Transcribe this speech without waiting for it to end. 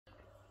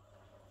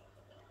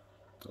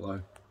Hello.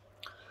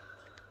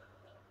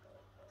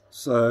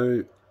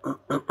 So I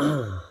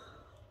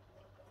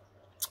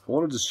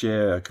wanted to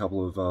share a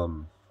couple of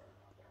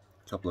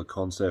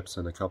concepts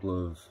and a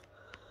couple of,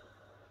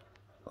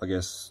 I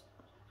guess,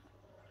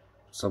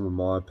 some of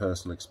my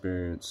personal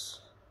experience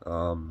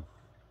when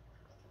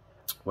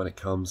it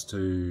comes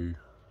to,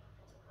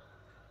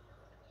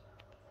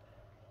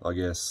 I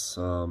guess,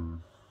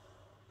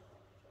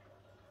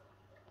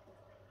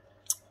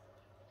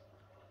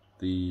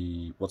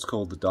 what's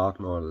called the dark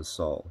night of the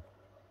soul.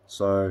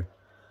 So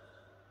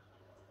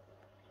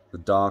the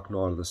dark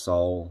night of the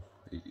soul,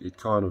 it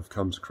kind of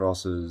comes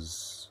across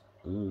as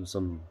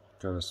some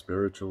kind of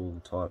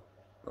spiritual type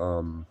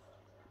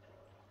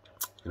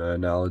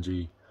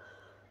analogy,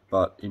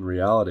 but in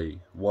reality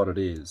what it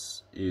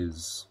is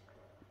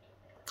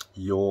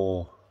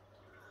your,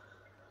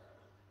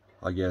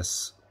 I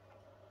guess,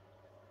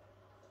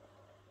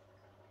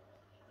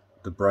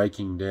 the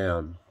breaking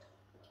down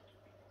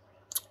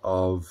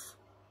of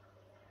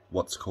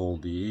what's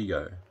called the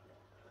ego,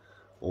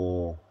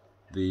 or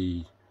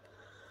the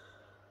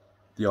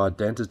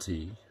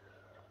identity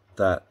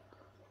that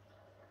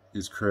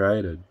is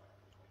created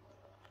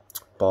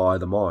by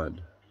the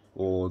mind,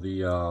 or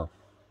the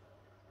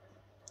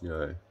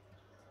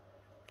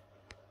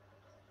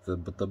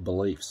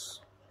beliefs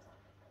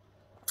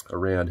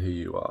around who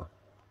you are.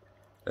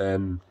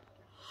 And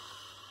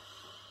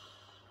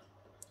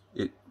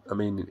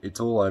it's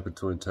all open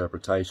to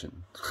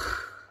interpretation.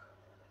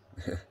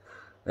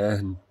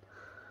 And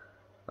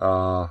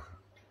at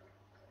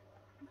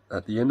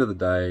the end of the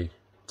day,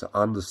 to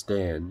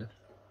understand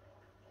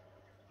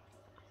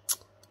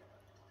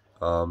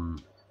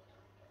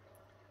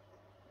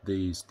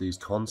these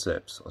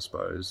concepts, I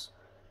suppose,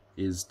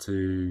 is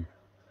to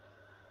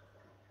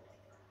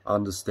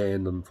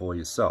understand them for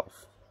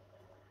yourself.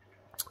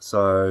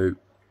 So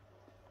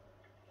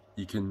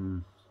you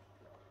can,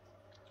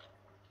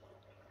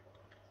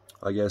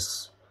 I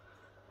guess,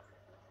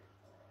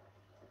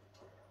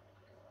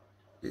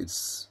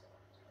 it's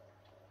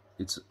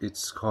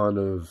kind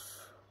of,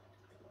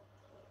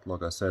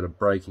 like I said, a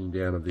breaking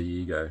down of the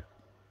ego.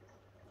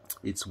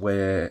 It's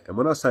where, and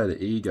when I say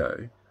the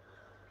ego,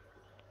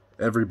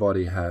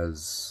 everybody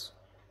has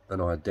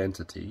an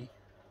identity,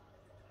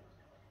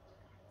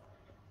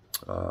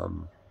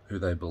 who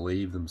they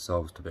believe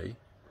themselves to be,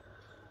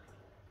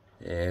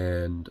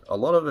 and a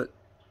lot of it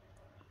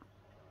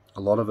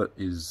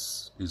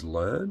is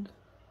learned,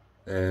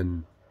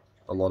 and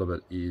a lot of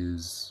it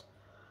is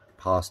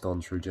passed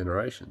on through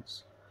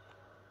generations.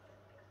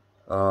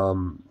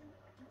 And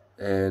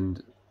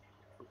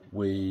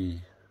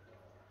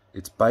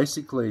it's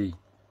basically,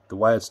 the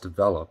way it's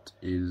developed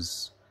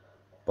is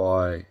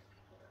by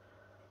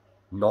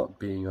not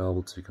being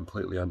able to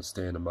completely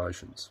understand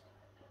emotions.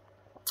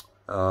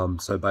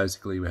 So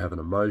basically we have an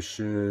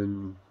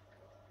emotion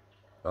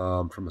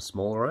from a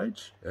smaller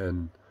age,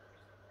 and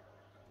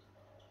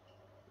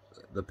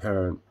the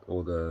parent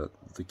or the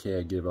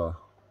caregiver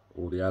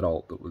or the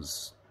adult that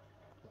was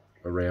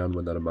around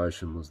when that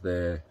emotion was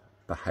there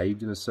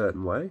behaved in a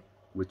certain way,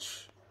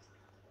 which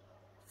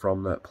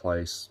from that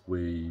place,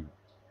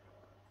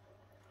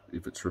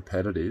 if it's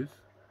repetitive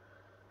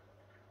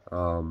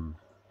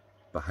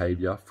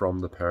behavior from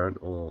the parent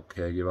or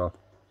caregiver,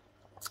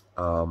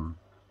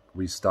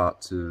 we start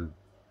to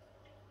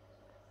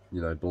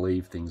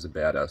believe things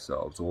about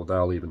ourselves, or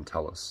they'll even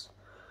tell us,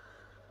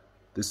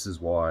 this is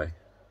why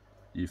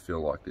you feel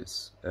like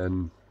this.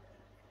 And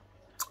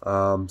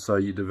so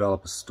you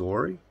develop a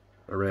story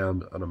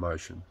around an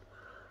emotion.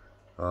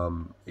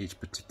 Each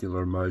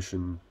particular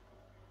emotion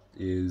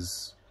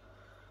is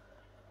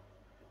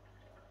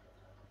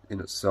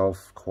in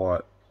itself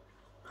quite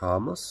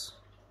harmless,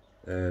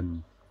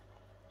 and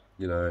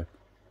when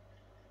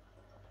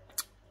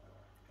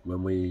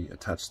we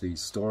attach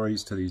these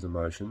stories to these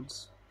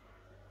emotions,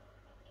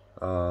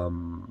 I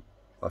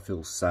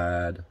feel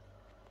sad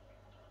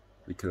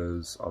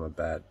because I'm a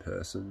bad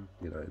person,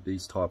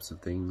 these types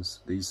of things,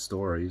 these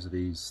stories,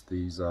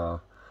 these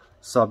are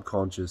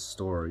subconscious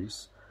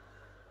stories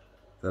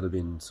that have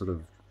been sort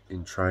of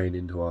entrained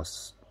into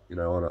us,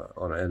 on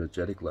an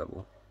energetic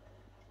level.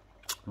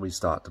 We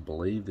start to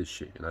believe this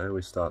shit,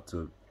 we start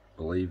to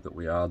believe that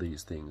we are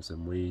these things,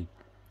 and we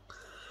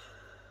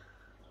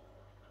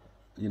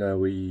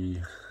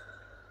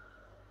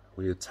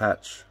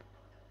attach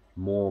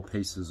more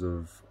pieces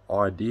of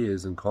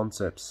ideas and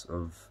concepts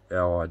of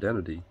our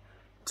identity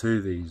to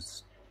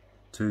these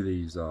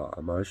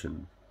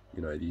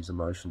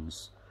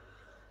emotions,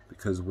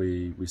 because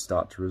we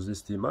start to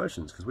resist the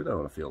emotions, because we don't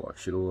want to feel like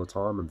shit all the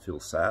time and feel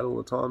sad all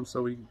the time.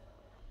 So we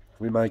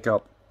make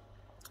up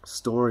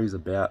stories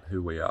about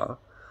who we are,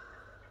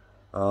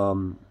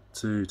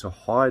 to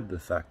hide the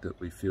fact that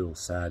we feel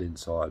sad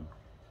inside,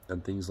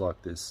 and things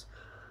like this.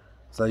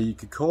 So you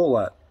could call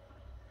that,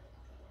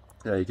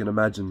 you can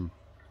imagine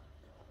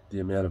the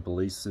amount of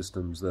belief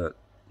systems that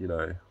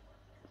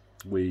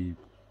we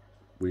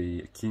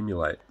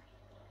accumulate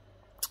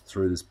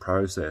through this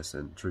process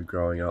and through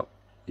growing up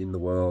in the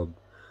world,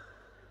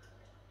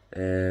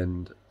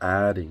 and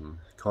adding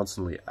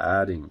constantly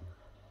adding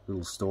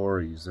little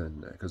stories,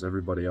 and because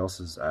everybody else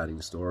is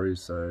adding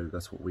stories, so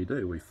that's what we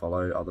do. We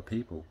follow other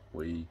people.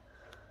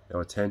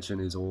 Our attention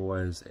is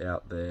always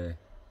out there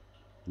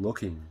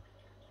looking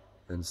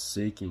and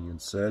seeking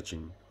and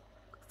searching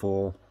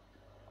for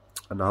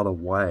another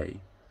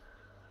way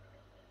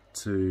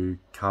to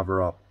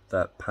cover up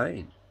that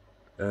pain.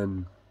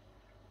 And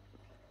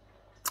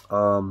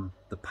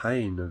the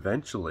pain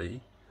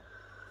eventually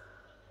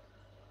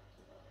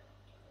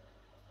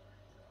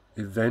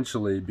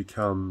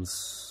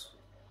becomes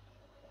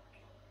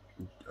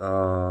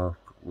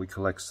we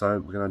can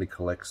only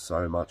collect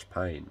so much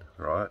pain,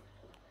 right?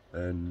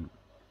 And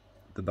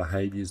the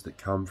behaviors that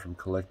come from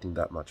collecting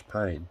that much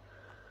pain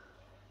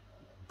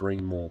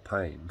bring more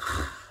pain.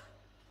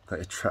 they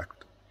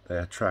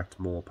attract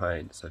more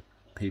pain. So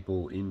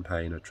people in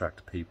pain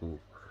attract people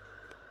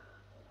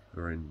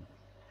who are in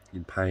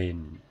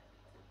pain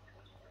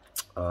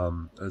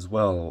as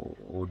well,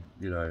 or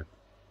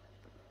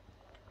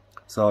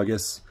so I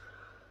guess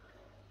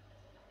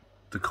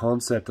the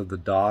concept of the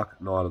dark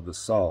night of the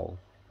soul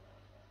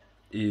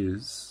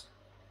is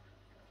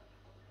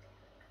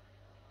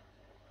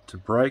to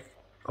break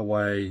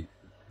away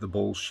the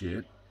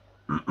bullshit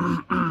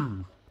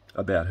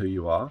about who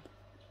you are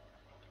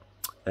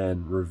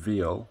and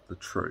reveal the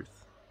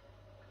truth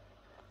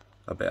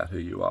about who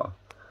you are.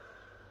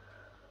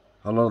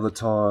 A lot of the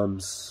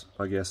times,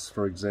 I guess,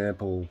 for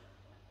example,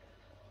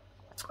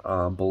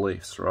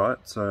 beliefs, right?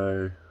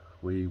 So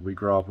we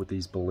grow up with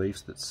these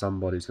beliefs that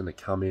somebody's going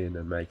to come in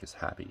and make us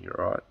happy,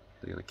 right?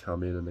 They're going to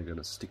come in and they're going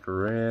to stick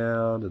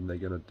around and they're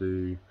going to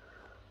do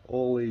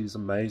all these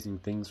amazing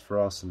things for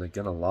us, and they're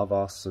going to love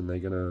us, and they're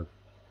going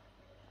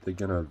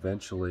to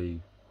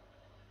eventually,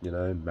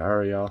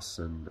 marry us,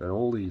 and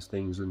all these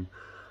things. And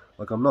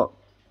like, I'm not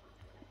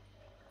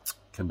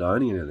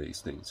condoning any of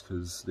these things,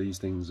 because these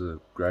things are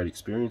great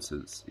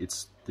experiences.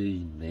 It's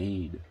the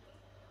need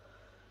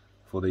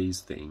for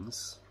these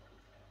things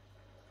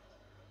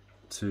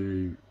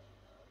to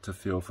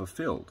feel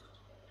fulfilled.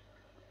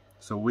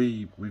 So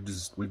we've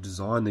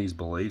designed these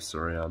beliefs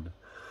around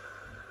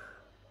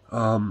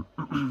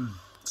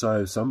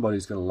so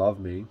somebody's going to love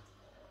me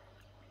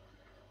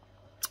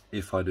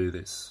if I do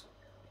this,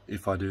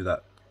 if I do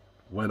that,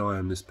 when I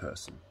am this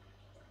person,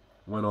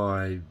 when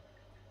I,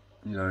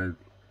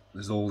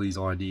 there's all these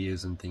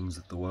ideas and things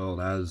that the world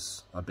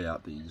has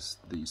about these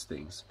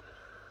things,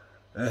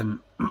 and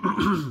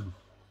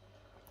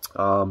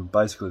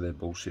basically they're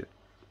bullshit.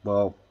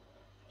 Well,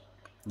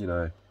 you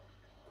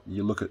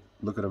look at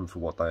them for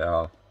what they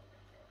are,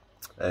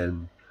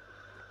 and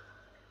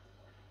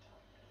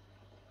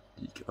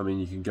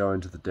you can go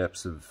into the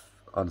depths of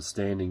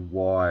understanding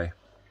why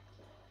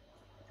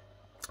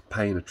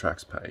pain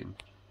attracts pain.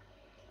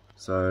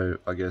 So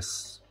I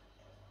guess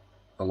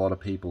a lot of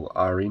people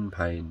are in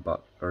pain,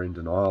 but are in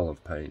denial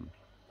of pain,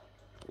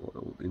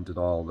 or in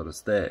denial that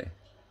it's there.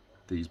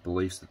 These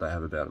beliefs that they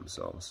have about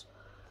themselves,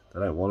 they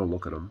don't want to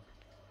look at them.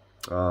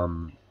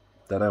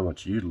 They don't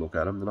want you to look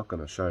at them. They're not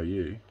going to show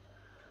you.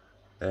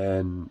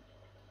 And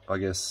I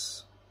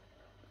guess,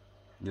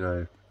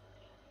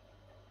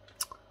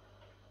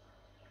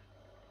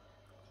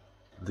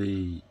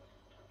 the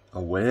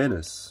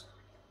awareness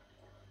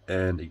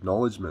and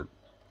acknowledgement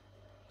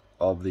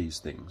of these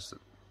things,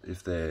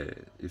 if they're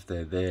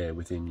there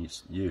within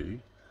you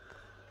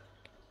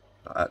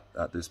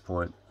at this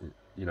point,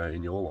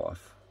 in your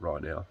life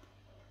right now,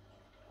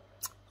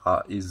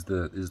 is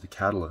the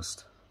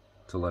catalyst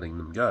to letting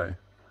them go.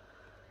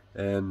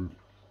 And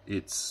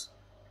it's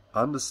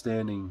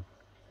understanding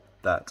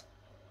that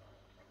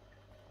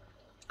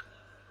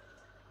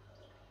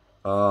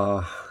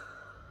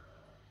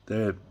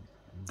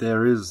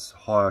there is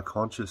higher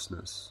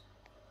consciousness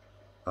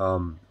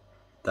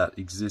that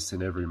exists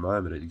in every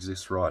moment. It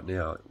exists right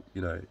now,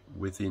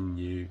 within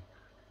you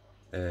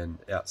and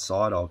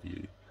outside of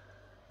you.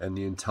 And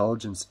the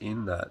intelligence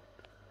in that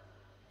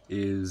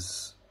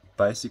is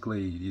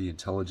basically the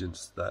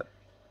intelligence that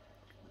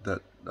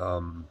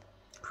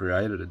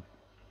created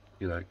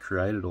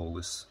all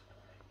this,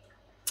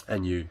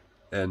 and you,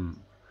 and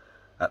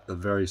at the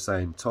very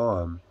same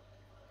time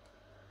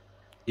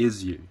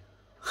is you.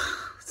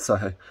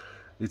 So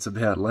it's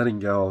about letting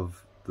go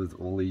of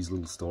all these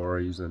little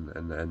stories,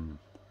 and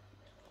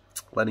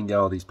letting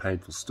go of these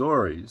painful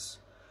stories.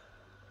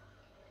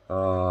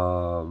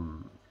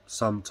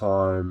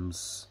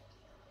 Sometimes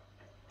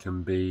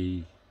can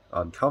be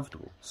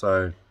uncomfortable,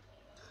 so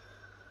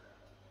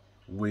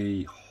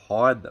we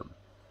hide them.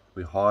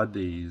 We hide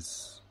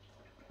these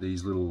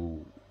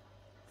little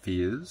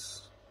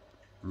fears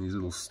and these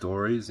little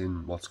stories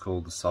in what's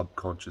called the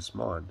subconscious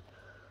mind.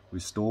 We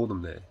store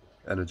them there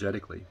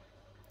energetically,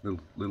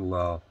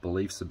 little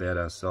beliefs about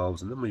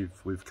ourselves, and then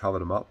we've covered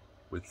them up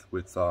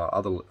with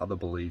other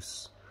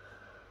beliefs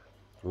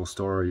or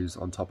stories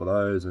on top of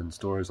those, and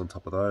stories on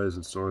top of those,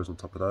 and stories on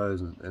top of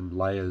those, and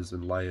layers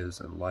and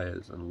layers and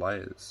layers and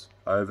layers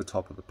over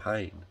top of the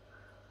pain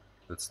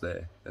that's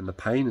there. And the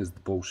pain is the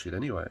bullshit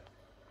anyway.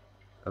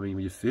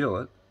 You feel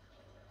it,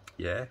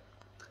 yeah,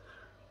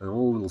 and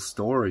all little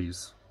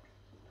stories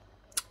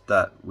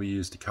that we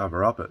use to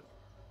cover up the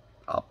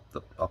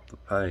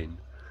pain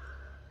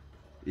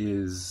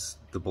is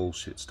the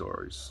bullshit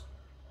stories.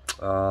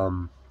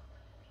 And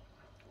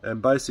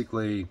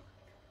basically,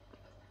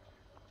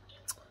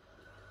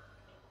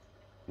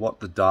 what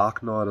the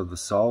dark night of the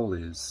soul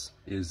is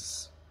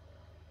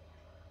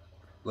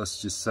let's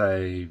just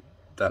say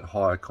that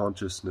higher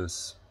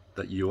consciousness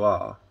that you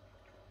are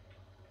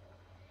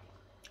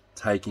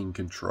taking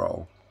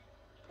control,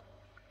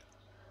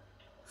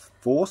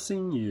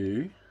 forcing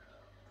you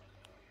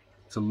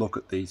to look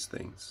at these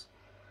things,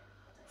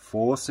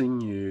 forcing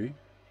you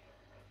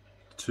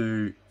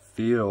to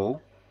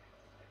feel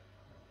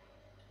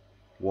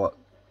what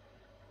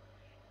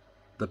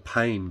the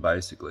pain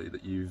basically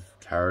that you've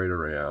carried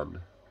around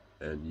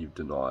and you've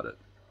denied it.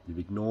 You've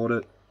ignored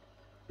it.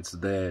 It's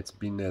there. It's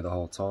been there the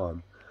whole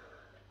time.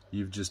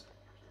 You've just,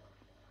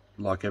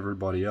 like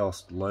everybody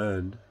else,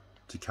 learned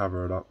to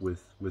cover it up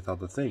with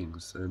other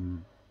things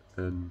and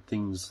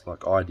things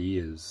like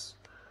ideas,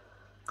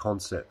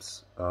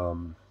 concepts.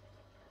 You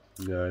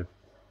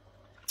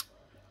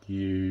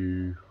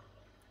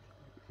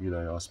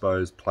know, I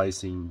suppose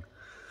placing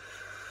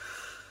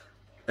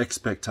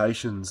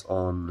expectations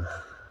on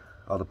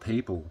other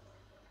people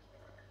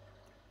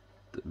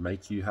that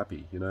make you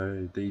happy, you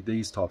know,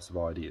 these types of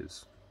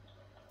ideas.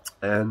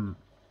 And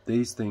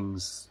these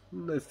things,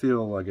 they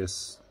feel, I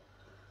guess,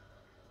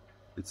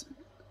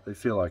 they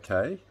feel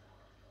okay,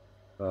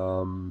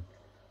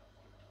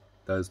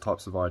 those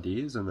types of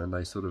ideas, and then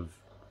they sort of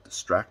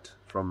distract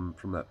from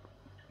that,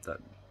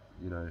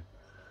 you know,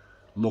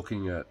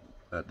 looking at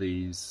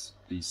these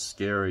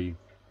scary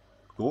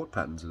thought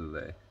patterns that are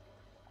there,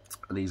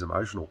 and these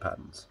emotional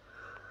patterns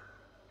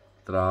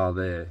that are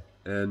there.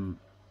 And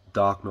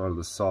dark night of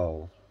the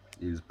soul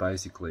is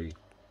basically,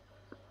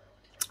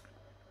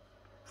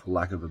 for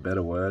lack of a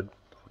better word,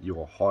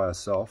 your higher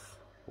self,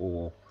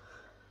 or,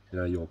 you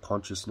know, your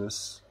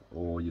consciousness,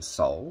 or your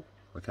soul.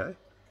 Okay,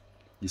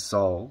 your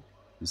soul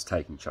is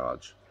taking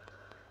charge,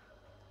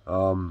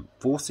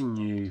 forcing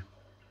you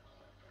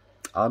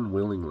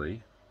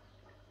unwillingly,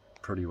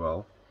 pretty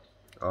well,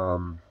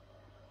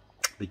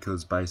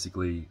 because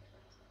basically,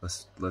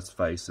 let's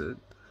face it,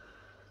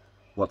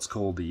 what's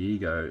called the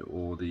ego,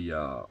 or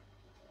the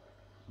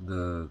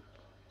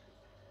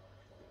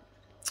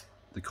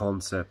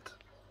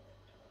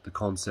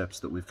concepts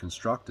that we've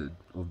constructed,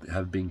 or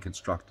have been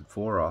constructed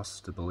for us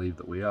to believe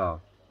that we are,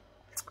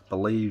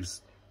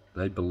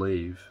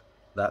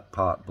 that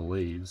part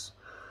believes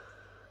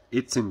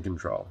it's in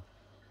control,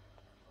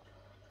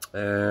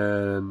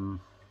 and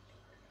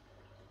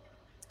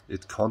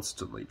it's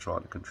constantly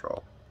trying to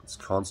control. It's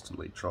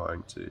constantly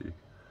trying to,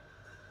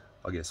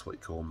 I guess, what you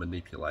call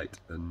manipulate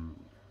and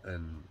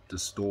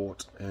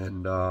distort,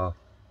 and you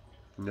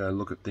know,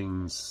 look at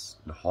things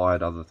and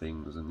hide other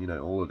things, and, you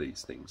know, all of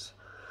these things.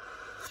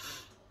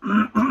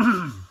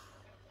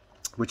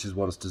 Which is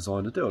what it's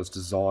designed to do. It's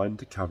designed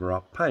to cover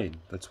up pain.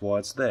 That's why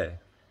it's there.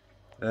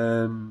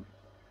 And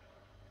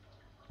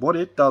what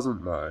it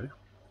doesn't know,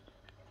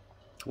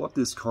 what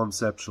this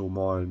conceptual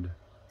mind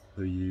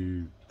who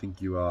you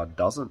think you are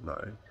doesn't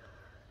know,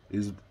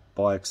 is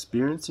by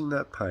experiencing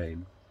that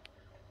pain,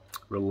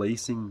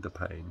 releasing the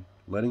pain,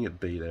 letting it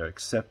be there,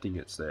 accepting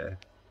it's there,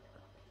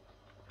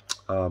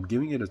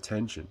 giving it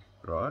attention,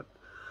 right?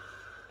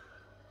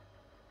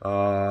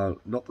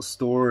 Not the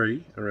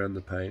story around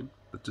the pain,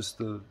 but just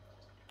the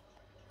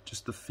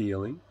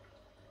feeling.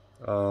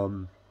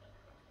 You're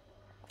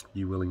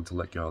willing to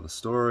let go of the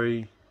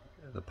story,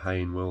 the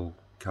pain will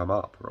come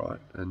up, right?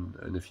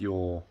 And if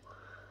you're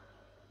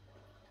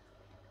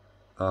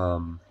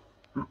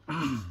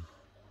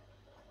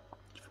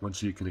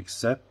once you can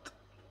accept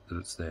that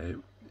it's there,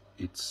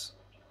 it's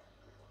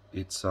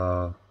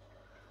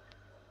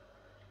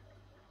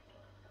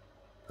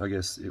I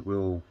guess it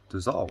will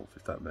dissolve,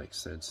 if that makes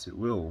sense. It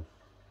will,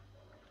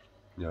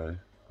 you know,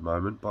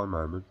 moment by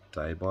moment,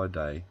 day by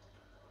day,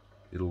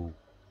 it'll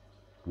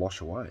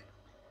wash away.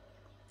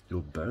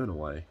 It'll burn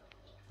away.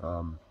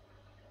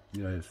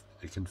 You know,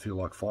 it can feel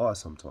like fire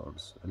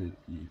sometimes, and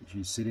if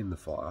you sit in the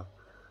fire,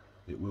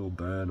 it will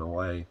burn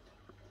away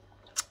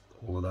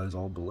all of those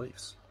old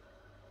beliefs.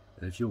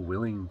 And if you're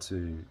willing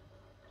to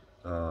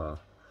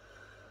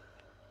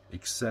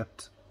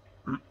accept,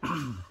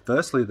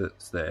 firstly, that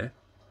it's there,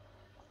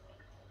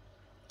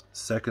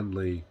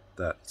 secondly,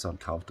 that it's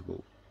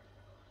uncomfortable,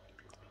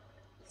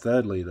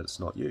 thirdly, that it's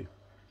not you.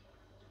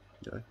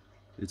 You know,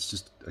 it's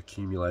just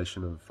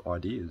accumulation of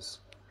ideas,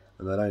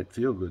 and they don't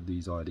feel good,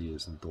 these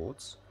ideas and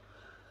thoughts.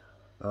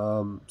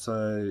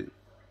 So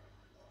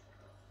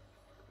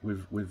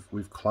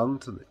we've clung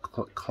to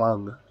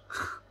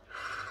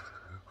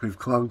we've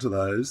clung to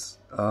those,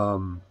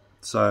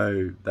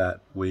 so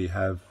that we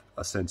have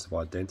a sense of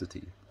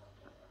identity.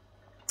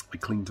 We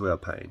cling to our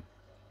pain.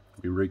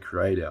 We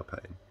recreate our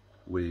pain.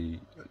 We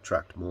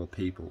attract more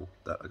people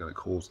that are going to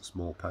cause us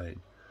more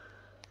pain.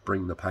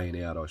 Bring the pain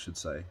out, I should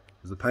say.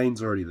 Because the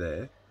pain's already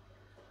there.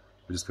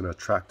 We're just going to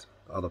attract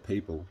other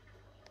people.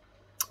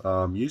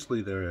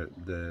 Usually they're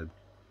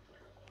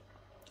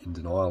in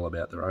denial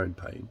about their own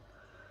pain.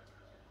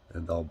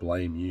 and they'll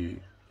blame you,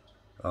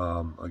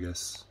 I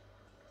guess,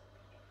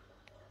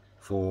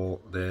 for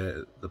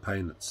the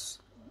pain that's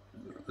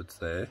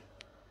there,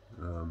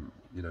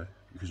 you know,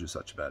 because you're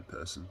such a bad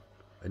person,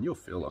 and you'll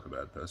feel like a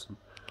bad person.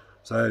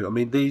 So, I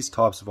mean, these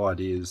types of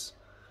ideas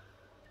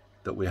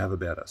that we have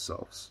about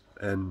ourselves,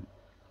 and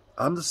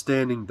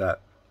understanding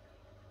that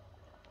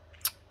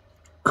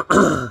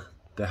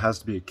there has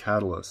to be a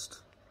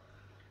catalyst.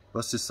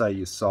 Let's just say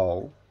your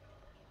soul,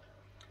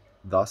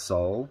 the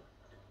soul,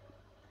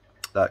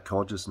 that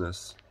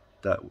consciousness,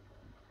 that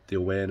the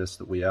awareness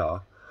that we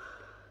are,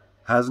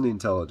 has an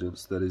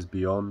intelligence that is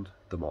beyond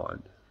the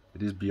mind.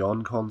 It is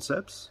beyond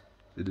concepts.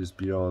 It is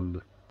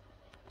beyond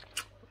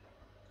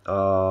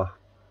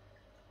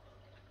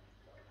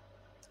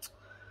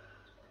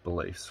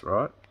beliefs,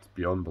 right? It's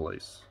beyond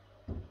beliefs.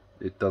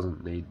 It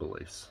doesn't need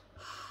beliefs.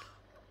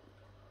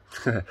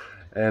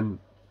 And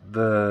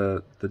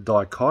the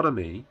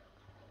dichotomy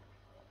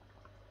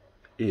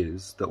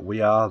is that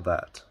we are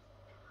that,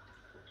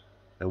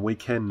 and we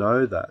can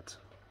know that,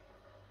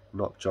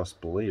 not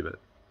just believe it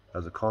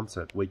as a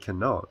concept. We can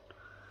know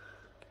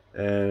it.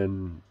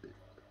 And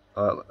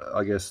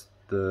I guess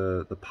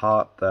the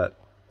part that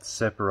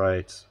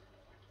separates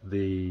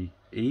the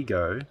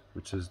ego,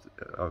 which is,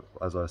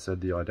 as I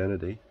said, the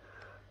identity,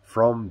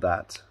 from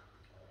that,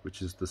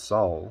 which is the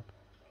soul,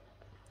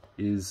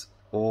 is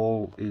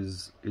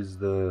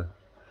the,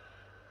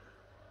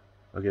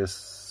 I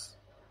guess,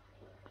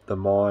 the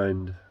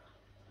mind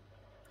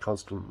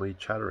constantly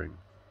chattering.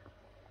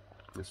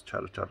 It's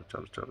chatter, chatter,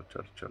 chatter, chatter,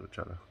 chatter, chatter,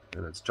 chatter,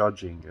 and it's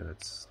judging, and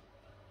it's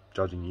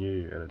judging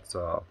you, and it's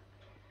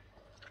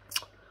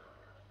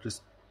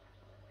just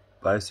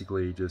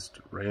basically just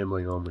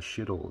rambling on with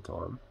shit all the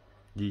time.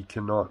 You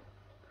cannot,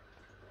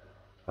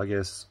 I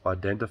guess,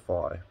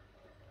 identify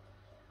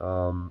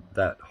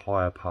that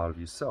higher part of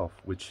yourself,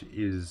 which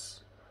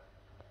is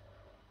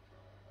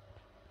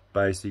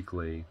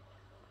basically,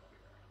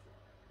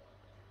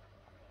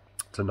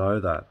 to know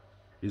that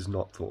is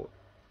not thought.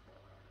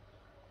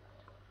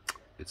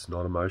 It's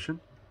not emotion.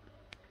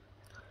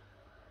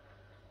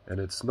 And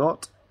it's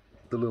not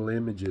the little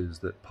images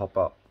that pop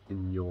up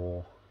in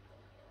your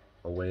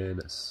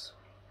awareness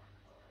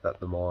that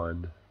the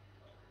mind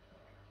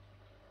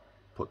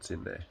puts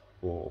in there,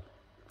 or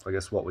I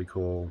guess what we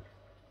call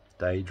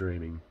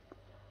daydreaming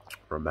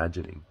or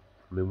imagining.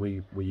 I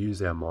mean, we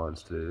use our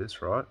minds to do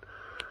this, right?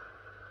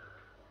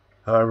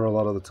 However, a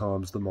lot of the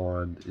times the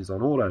mind is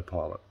on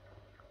autopilot,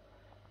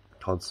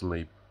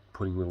 constantly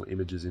putting little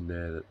images in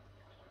there that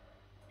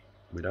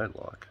we don't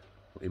like,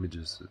 or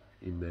images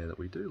in there that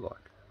we do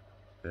like.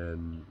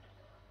 And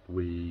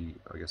we,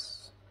 I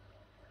guess,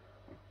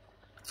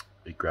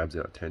 it grabs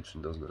our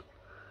attention, doesn't it?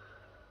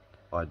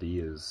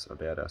 Ideas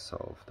about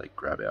ourselves, they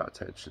grab our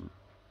attention.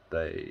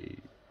 They,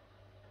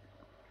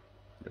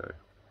 you know,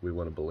 we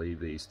want to believe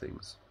these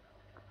things,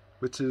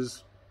 which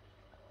is,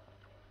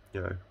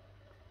 you know,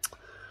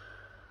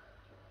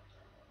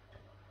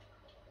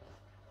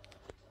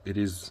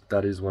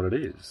 that is what it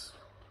is.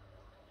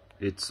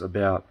 It's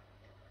about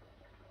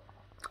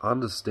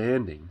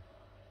understanding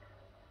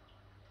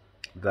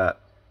that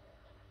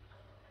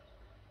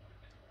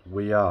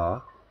we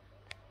are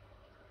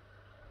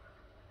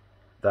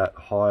that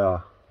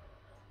higher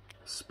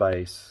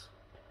space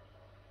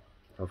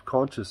of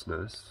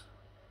consciousness,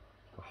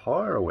 a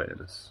higher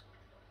awareness,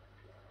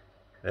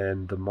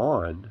 and the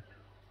mind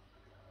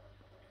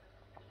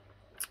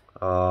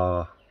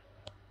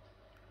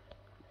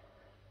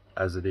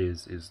as it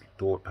is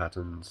thought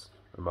patterns,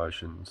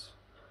 emotions,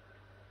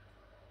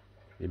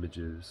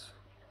 images.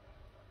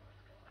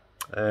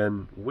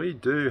 And we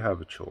do have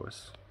a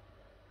choice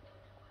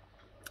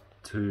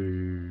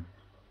to,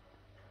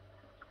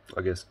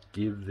 I guess,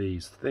 give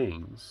these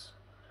things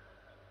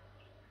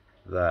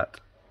that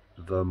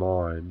the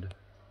mind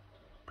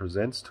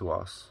presents to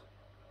us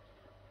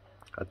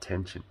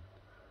attention.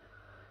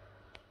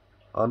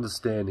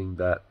 Understanding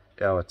that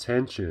our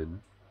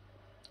attention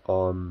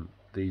on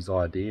these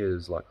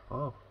ideas like,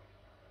 oh,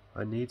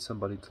 I need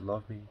somebody to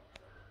love me,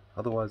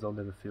 otherwise I'll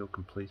never feel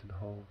complete and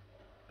whole,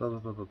 blah, blah,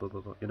 blah, blah, blah,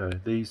 blah, blah. You know,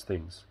 these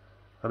things.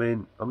 I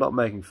mean, I'm not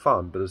making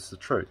fun, but it's the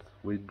truth.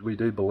 We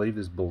do believe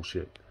this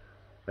bullshit.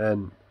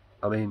 And,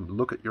 I mean,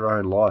 look at your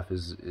own life.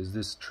 Is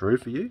this true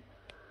for you?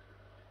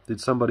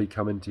 Did somebody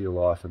come into your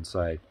life and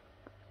say,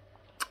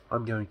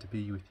 I'm going to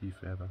be with you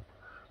forever,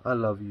 I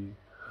love you,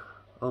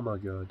 oh my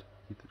God,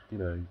 you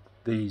know,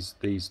 these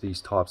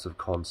types of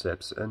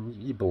concepts, and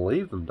you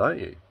believe them, don't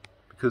you?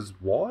 Because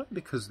why?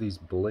 Because these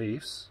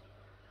beliefs,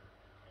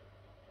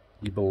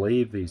 you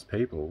believe these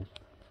people,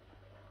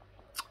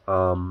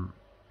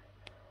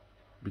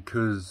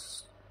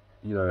 because,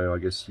 you know, I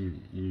guess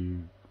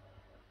you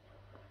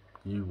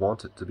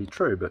want it to be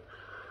true, but,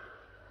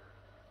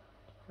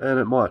 and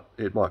it might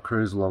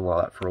cruise along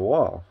like that for a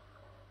while,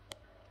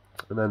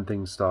 and then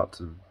things start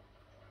to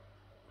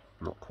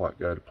not quite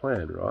go to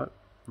plan, right?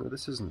 No,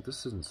 this isn't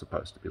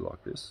supposed to be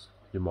like this.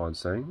 Your mind's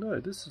saying, no,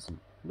 this isn't.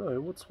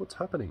 No, what's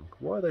happening?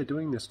 Why are they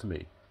doing this to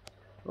me?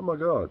 Oh my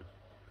God,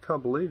 I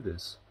can't believe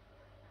this.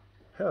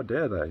 how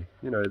dare they?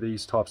 You know,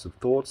 these types of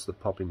thoughts that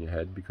pop in your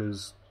head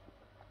because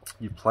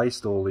you've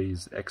placed all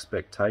these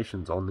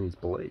expectations on these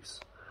beliefs.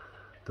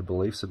 The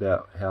beliefs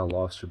about how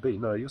life should be.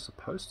 No, you're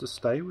supposed to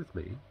stay with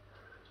me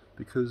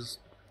because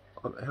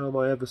how am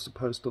I ever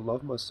supposed to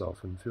love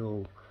myself and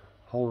feel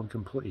whole and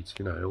complete?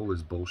 You know, all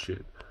this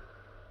bullshit.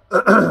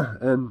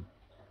 And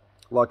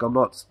like, I'm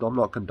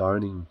not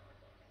condoning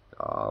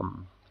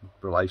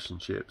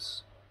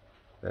relationships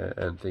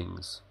and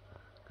things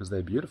because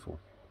they're beautiful.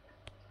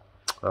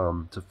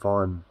 To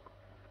find,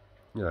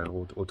 you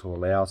know, or to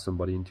allow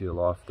somebody into your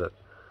life that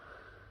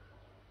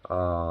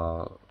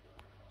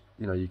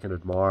you know, you can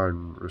admire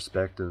and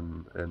respect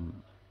and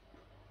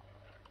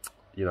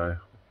you know,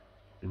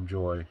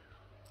 enjoy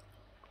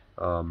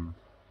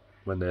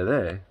when they're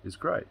there is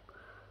great.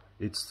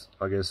 It's,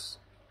 I guess,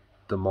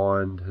 the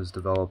mind has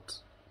developed,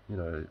 you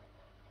know,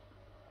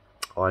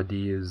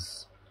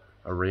 ideas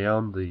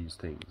around these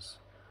things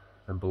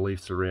and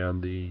beliefs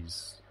around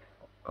these,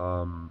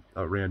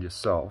 around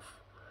yourself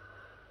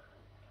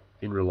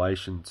in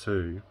relation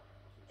to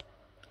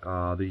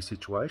these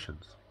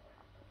situations.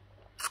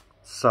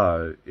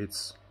 So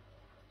it's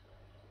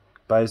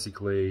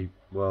basically,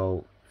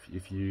 well,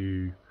 if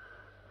you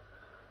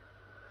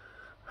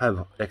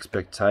have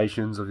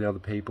expectations of the other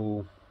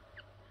people,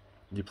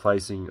 you're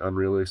placing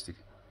unrealistic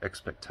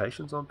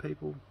expectations on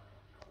people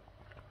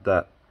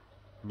that,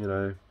 you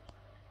know,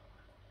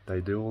 they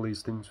do all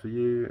these things for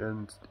you,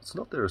 and it's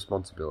not their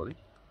responsibility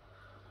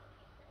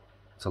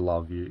to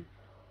love you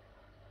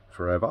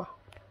forever.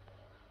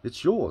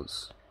 It's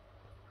yours.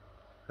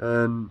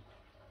 And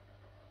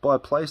by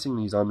placing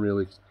these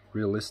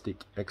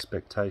unrealistic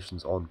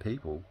expectations on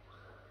people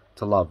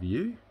to love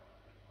you,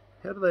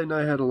 how do they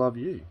know how to love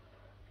you?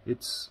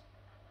 It's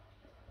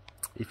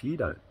if you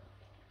don't.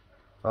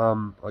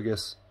 I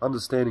guess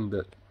understanding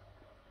that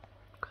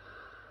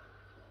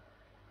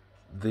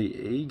the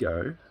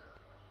ego,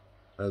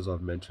 as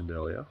I've mentioned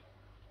earlier,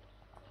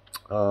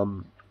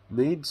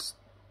 needs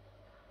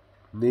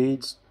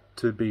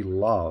to be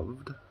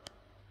loved,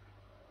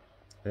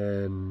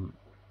 and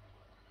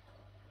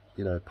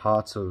you know,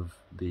 parts of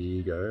the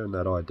ego and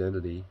that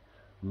identity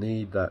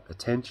need that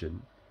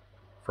attention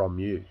from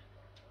you.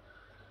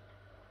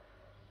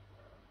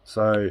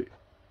 So,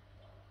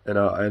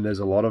 and there's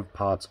a lot of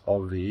parts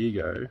of the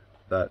ego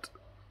that,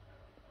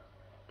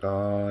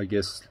 I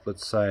guess,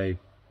 let's say,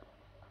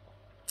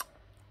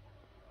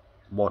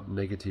 want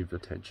negative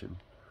attention.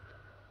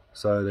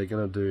 So they're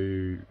gonna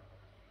do,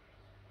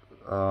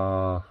 you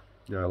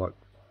know,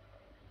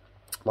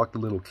 like the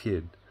little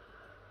kid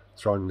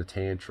throwing the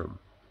tantrum.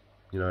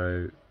 You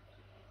know,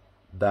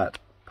 that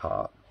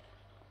part.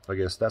 I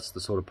guess that's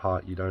the sort of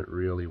part you don't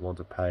really want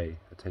to pay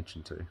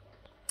attention to.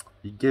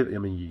 You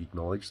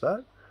acknowledge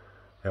that.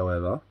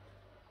 However,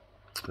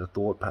 the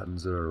thought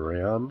patterns that are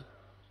around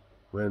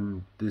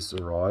when this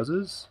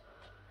arises,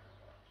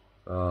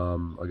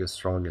 I guess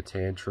throwing a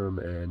tantrum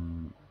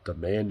and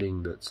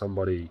demanding that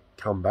somebody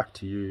come back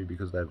to you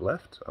because they've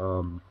left,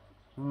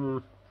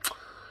 you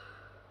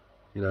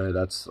know,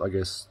 that's, I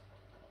guess,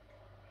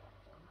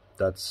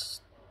 that's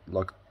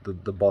like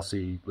the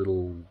bossy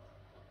little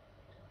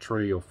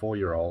 3 or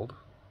 4-year-old,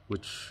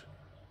 which,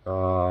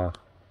 you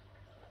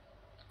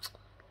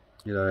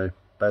know,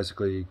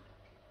 basically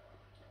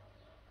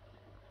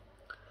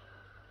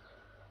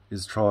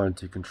is trying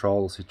to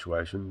control the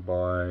situation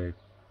by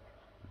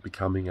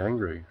becoming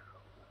angry.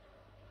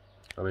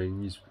 I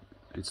mean,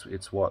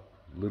 it's what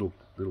little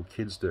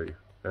kids do,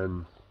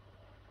 and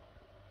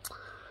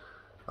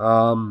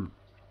I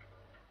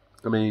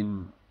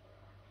mean,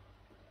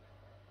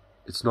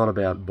 it's not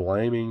about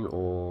blaming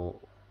or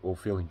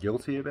feeling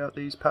guilty about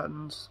these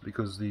patterns,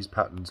 because these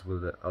patterns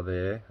are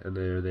there, and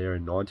they're there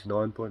in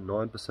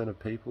 99.9% of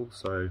people,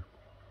 so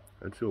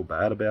don't feel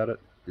bad about it.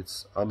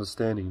 It's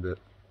understanding that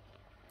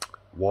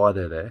why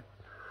they're there,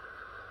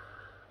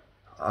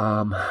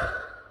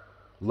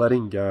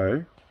 letting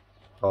go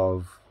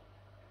of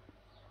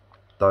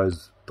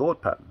those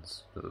thought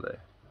patterns that are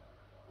there,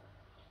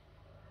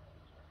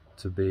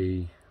 to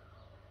be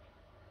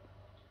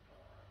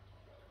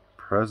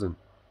present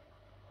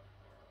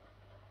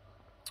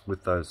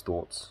with those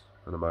thoughts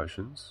and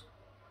emotions,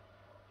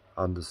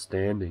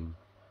 understanding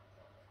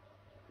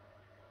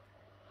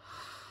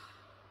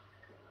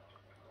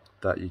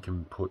that you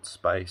can put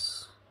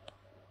space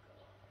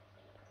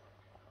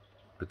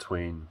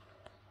between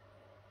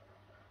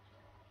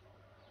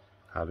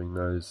having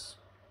those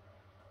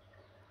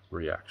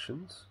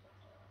reactions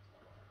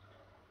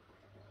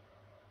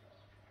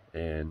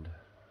and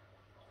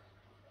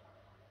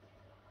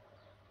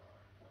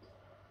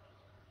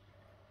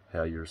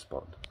how you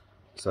respond.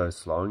 So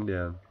slowing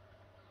down,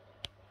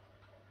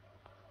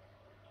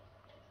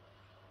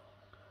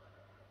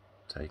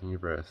 taking a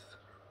breath,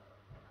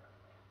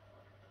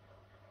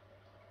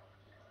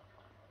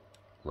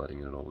 letting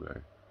it all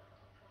go.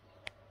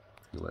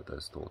 You let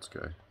those thoughts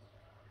go.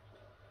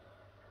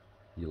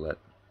 You let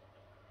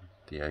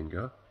the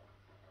anger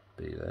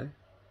be there.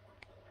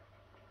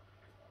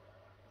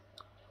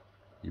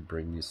 You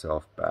bring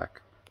yourself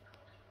back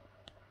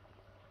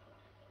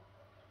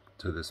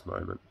to this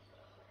moment,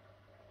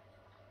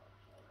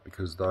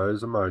 because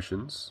those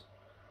emotions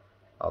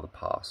are the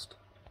past.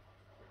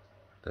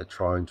 They're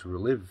trying to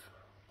relive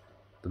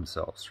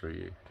themselves through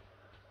you.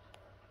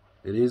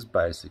 It is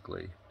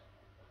basically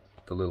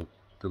the little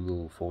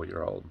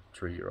 4-year-old,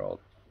 3-year-old,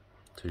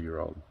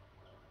 2-year-old,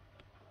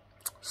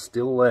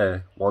 still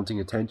there wanting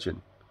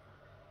attention.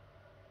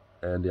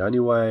 And the only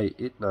way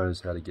it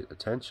knows how to get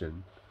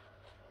attention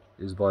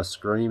is by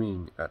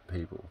screaming at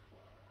people,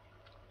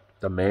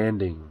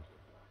 demanding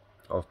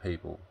of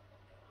people.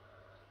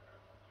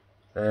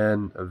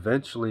 And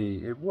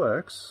eventually it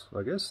works.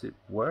 I guess it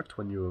worked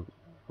when you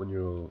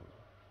were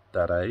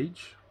that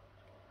age.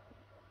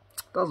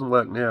 It doesn't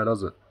work now,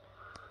 does it?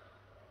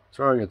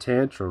 Throwing a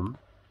tantrum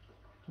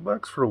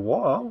works for a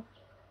while,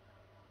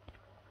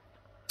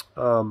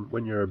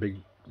 when you're a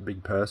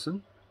big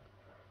person,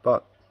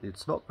 but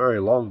it's not very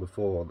long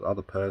before the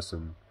other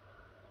person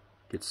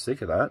gets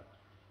sick of that,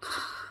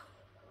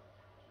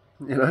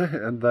 you know,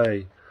 and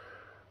they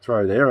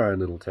throw their own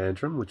little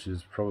tantrum, which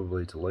is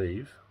probably to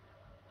leave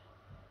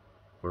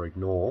or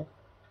ignore,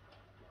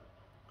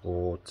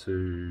 or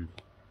to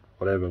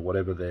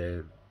whatever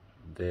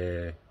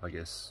their I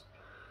guess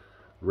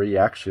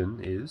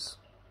reaction is.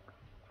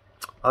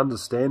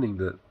 Understanding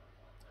that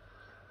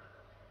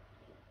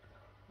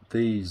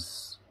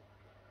these,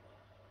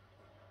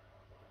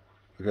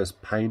 I guess,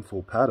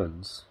 painful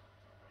patterns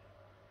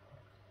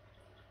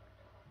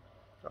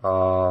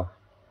are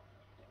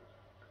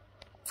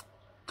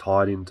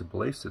tied into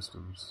belief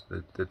systems.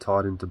 They're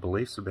tied into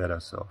beliefs about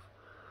ourselves.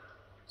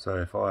 So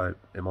if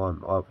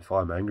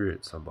I'm angry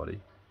at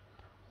somebody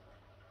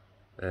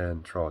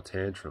and throw a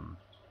tantrum,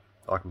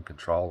 I can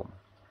control them.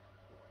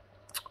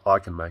 I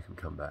can make them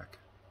come back.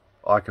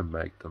 I can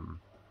make them,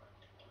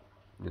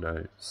 you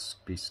know,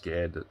 be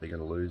scared that they're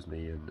going to lose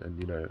me, and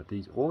you know,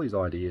 all these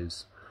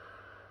ideas,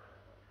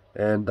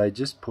 and they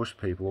just push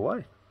people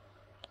away.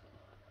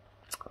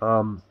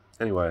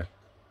 Anyway,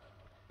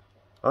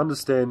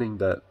 understanding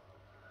that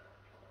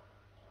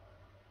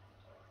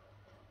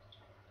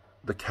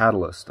the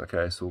catalyst.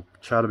 Okay, so we'll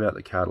chat about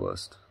the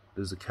catalyst.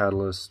 There's a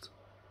catalyst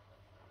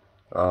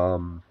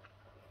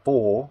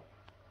for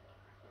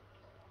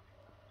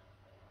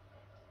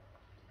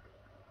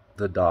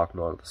the dark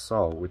night of the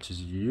soul, which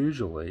is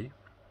usually,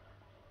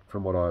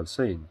 from what I've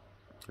seen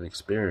and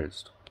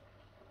experienced,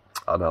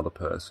 another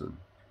person.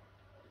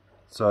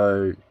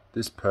 So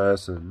this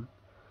person,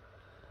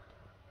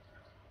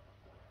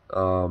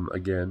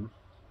 again,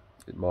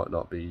 it might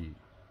not be,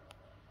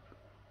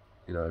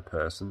 you know, a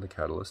person, the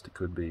catalyst. It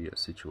could be a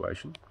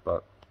situation,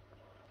 but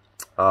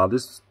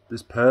this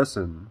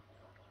person,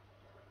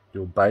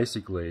 you'll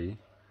basically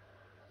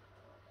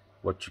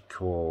what you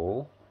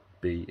call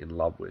be in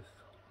love with.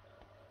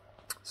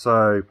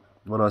 So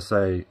when I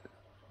say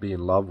be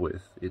in love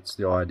with, it's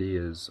the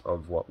ideas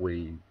of what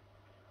we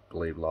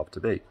believe love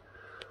to be.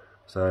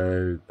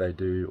 So they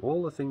do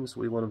all the things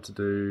we want them to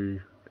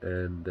do,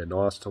 and they're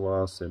nice to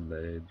us, and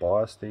they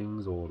buy us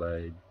things, or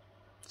they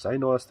say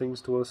nice things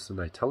to us, and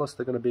they tell us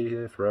they're going to be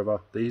here forever.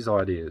 These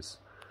ideas,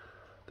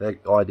 they're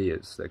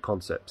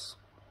concepts.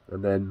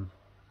 And then,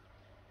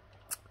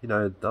 you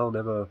know,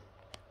 they'll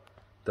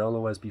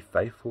always be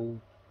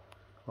faithful.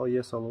 Oh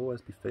yes, I'll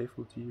always be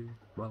faithful to you,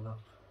 my love.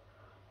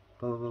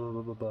 Blah, blah,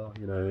 blah, blah, blah,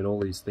 you know, and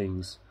all these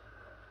things,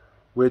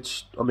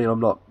 which, I mean, I'm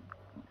not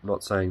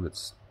saying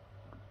that's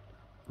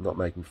not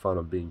making fun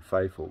of being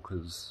faithful,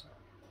 because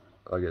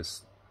I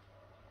guess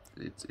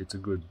it's a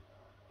good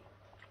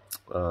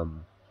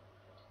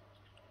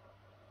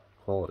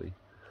quality,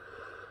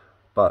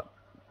 but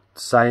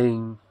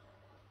saying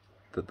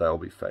that they'll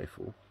be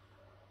faithful,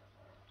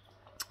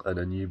 and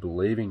then you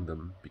believing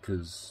them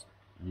because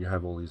you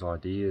have all these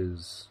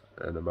ideas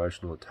and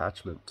emotional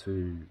attachment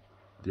to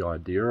the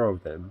idea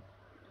of them,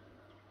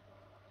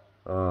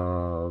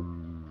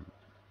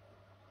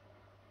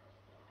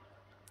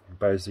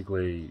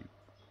 basically,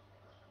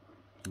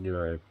 you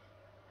know,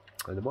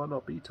 and it might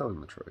not be telling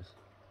the truth.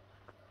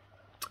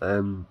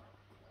 And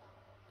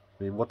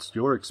I mean, what's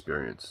your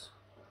experience?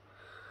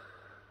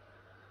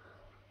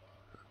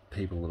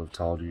 People that have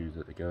told you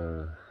that they're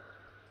gonna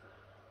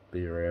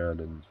be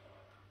around and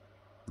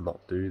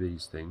not do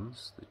these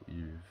things that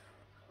you've,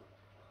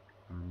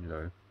 you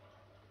know,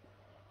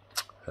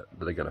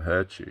 that are going to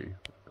hurt you,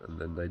 and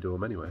then they do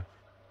them anyway.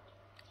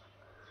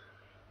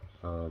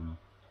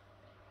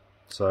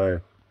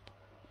 So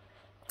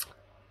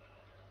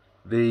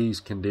these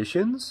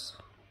conditions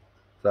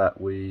that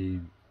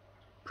we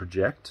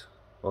project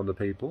onto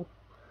people,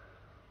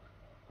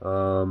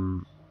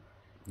 you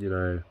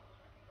know,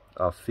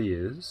 are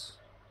fears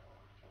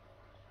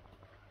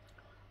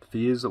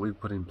that we've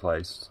put in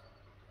place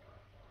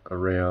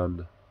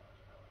around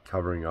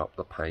covering up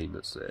the pain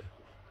that's there.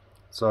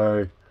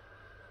 So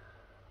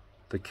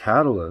the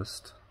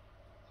catalyst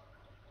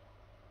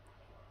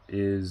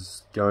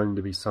is going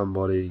to be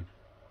somebody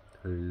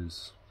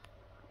who's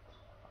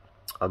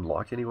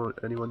unlike anyone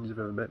you've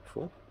ever met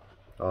before.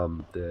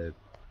 They're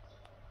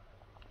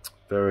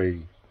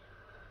very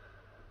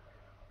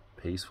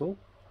peaceful.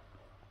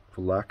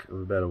 for lack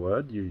of a better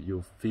word,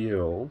 you'll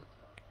feel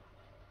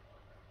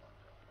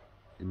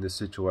in this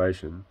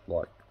situation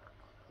like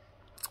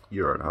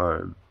you're at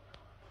home.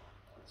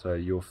 So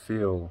you'll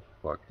feel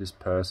like this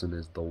person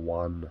is the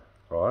one,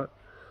 right?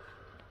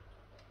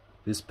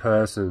 This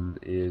person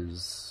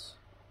is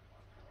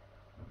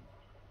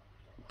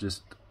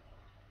just,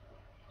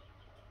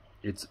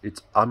 it's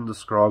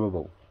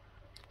undescribable,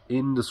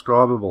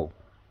 indescribable.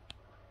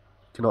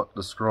 Cannot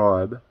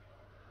describe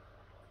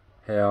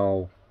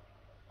how,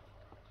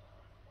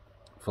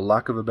 for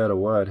lack of a better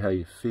word, how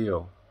you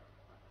feel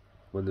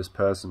when this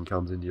person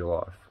comes into your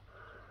life.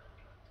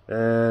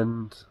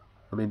 And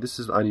I mean, this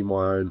is only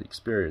my own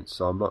experience,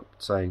 so I'm not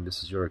saying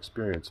this is your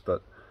experience,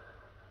 but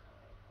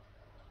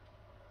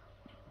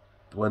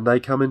when they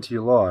come into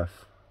your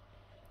life,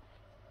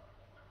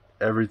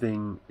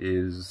 everything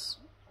is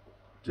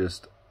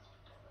just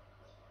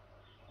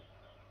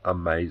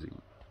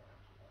amazing.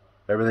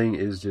 Everything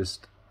is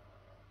just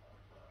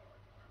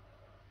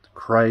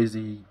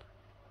crazy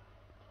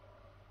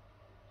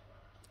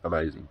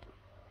amazing,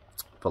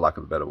 for lack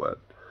of a better word.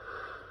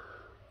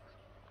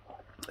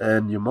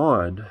 And your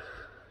mind,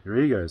 your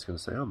ego is going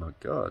to say, oh my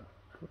God,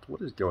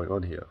 what is going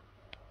on here?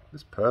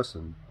 This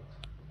person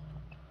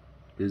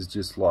is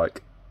just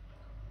like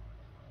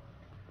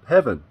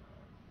heaven.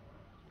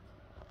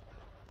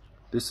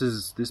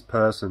 This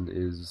person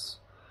is,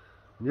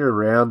 when you're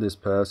around this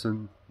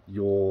person,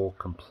 you're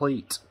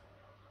complete.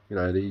 You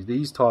know,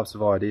 these types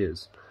of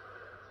ideas.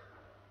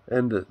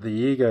 And the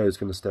ego is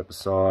going to step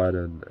aside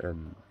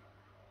and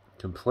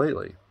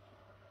completely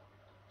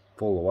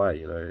fall away,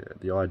 you know,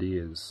 the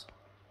ideas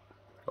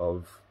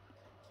of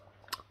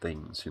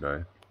things, you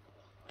know,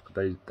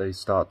 they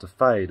start to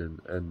fade,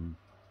 and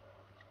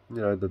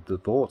you know, the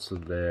thoughts are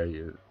there,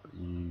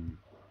 you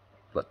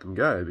let them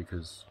go,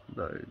 because,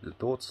 you know, the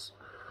thoughts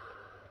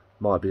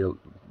might be, you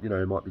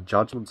know, might be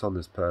judgments on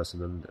this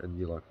person, and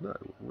you're like, no,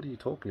 what are you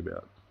talking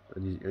about?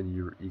 And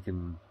you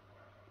can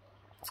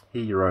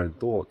hear your own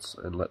thoughts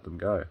and let them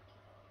go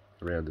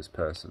around this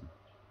person.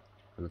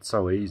 And it's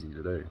so easy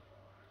to do,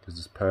 because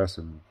this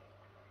person,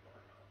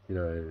 you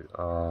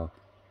know,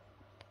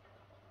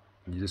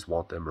 you just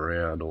want them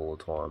around all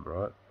the time,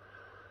 right?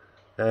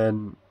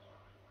 And,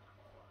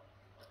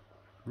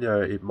 you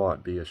know, it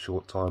might be a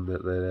short time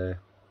that they're there.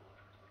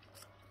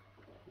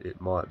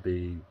 It might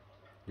be,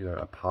 you know,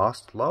 a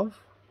past love.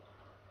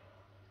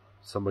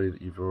 Somebody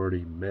that you've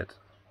already met,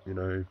 you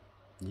know,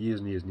 years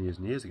and years and years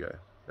and years ago.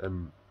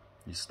 And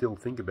you still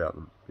think about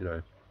them, you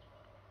know.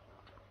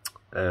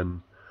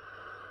 And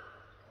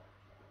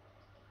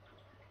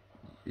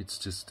it's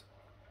just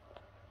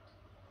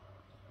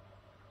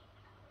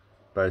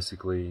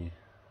basically,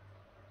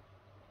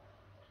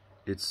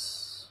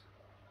 it's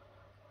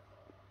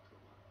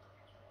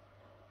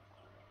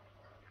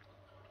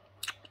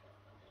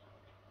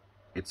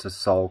a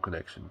soul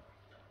connection.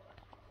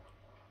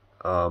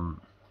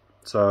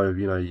 So,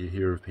 you know, you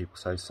hear of people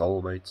say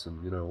soulmates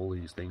and, you know, all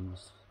these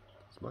things.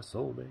 It's my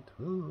soulmate.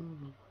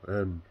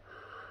 And,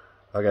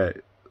 okay,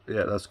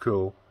 yeah, that's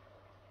cool.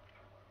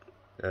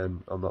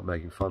 And I'm not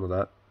making fun of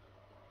that.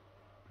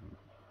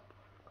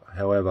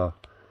 However,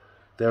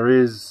 there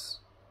is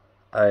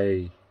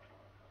a,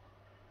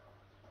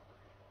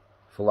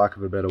 for lack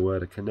of a better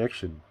word, a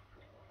connection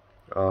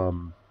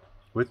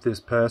with this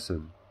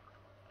person.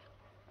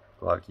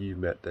 Like, you've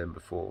met them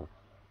before.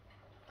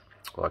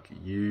 Like,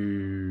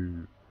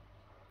 you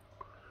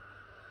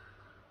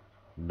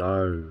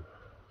know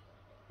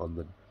on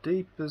the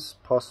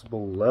deepest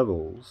possible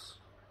levels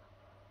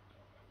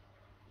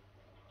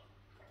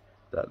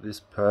that this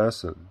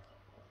person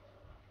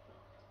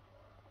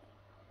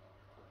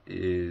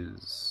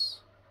is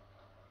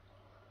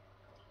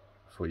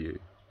for you.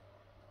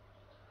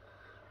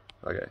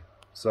 Okay,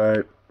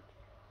 so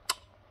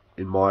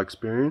in my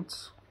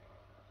experience,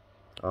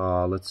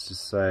 let's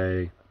just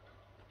say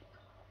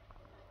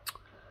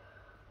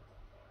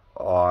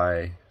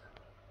I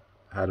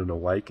had an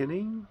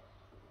awakening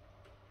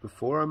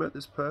before I met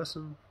this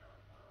person.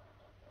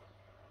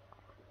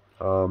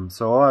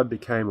 So I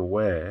became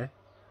aware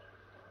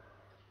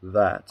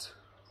that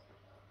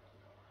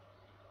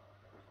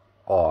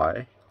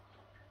I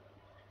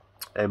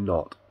am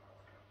not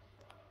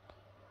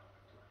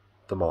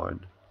the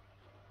mind.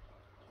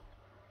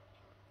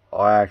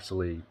 I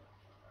actually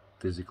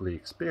physically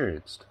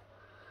experienced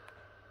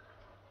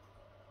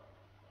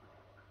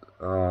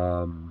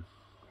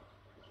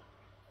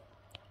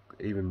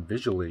even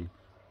visually,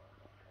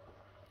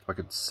 I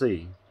could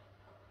see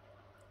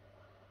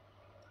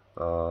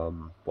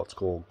what's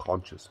called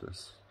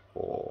consciousness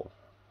or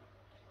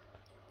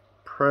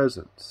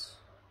presence.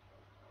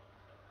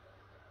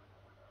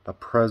 A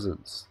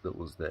presence that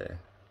was there.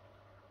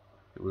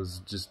 It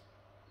was just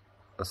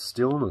a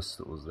stillness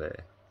that was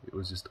there. It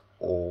was just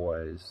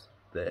always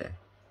there.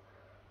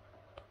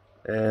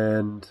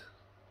 And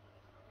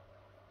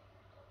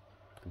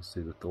you can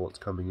see the thoughts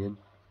coming in.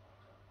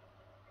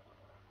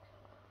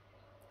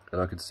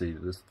 And I could see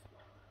this,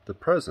 the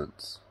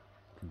presence.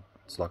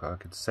 It's like I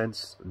could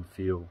sense and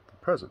feel the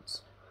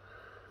presence.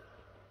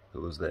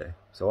 that was there.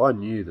 So I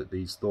knew that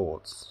these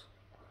thoughts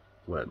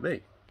weren't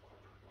me.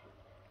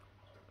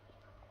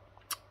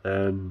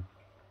 And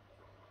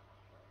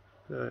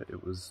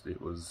it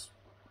was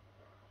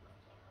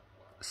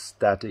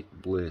static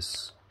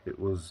bliss. It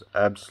was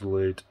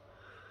absolute,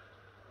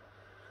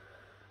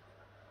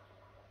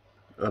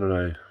 I don't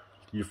know,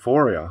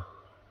 euphoria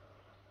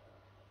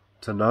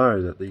to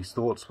know that these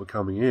thoughts were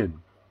coming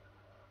in,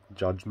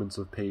 judgments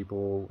of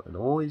people and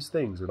all these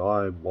things, and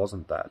I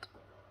wasn't that.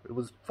 It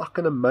was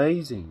fucking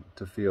amazing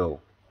to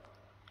feel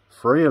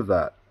free of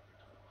that.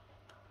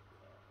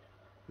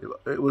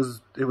 It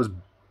was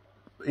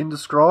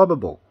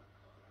indescribable.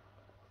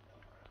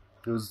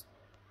 It was,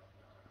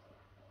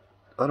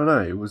 I don't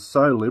know, it was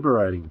so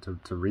liberating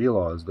to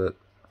realise that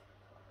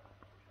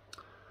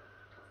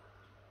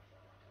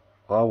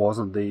I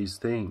wasn't these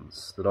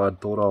things that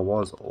I'd thought I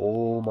was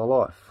all my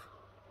life.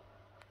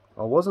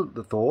 I wasn't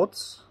the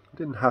thoughts. I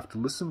didn't have to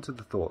listen to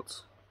the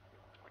thoughts.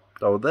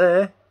 They were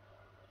there,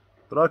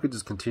 but I could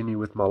just continue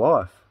with my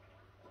life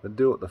and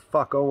do what the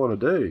fuck I want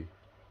to do,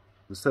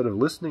 instead of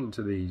listening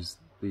to these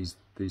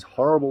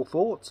horrible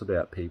thoughts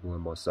about people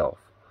and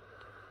myself.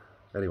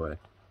 Anyway,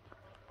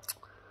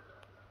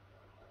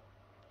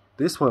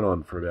 this went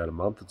on for about a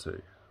month or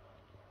two,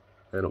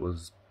 and it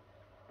was,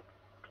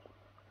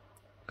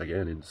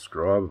 again,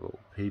 indescribable.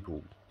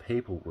 People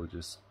were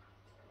just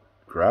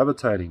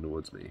gravitating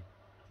towards me.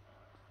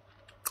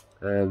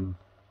 And,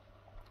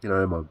 you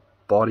know, my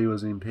body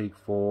was in peak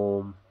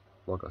form.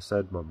 Like I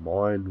said, my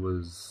mind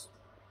was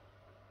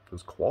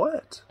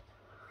quiet.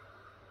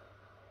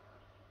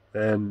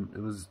 And it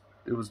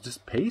was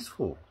just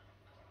peaceful.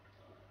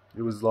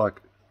 It was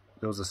like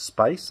there was a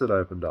space that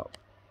opened up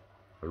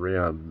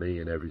around me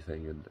and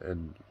everything.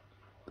 And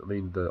I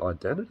mean, the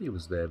identity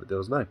was there, but there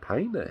was no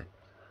pain there.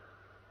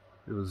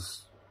 It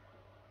was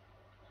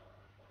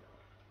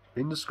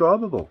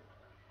indescribable.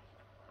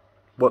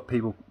 What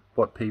people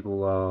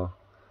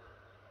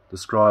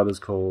describe as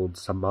called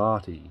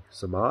samadhi,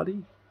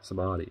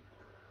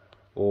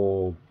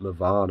 or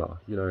nirvana.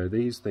 You know,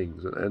 these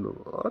things, and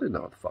I didn't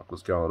know what the fuck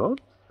was going on.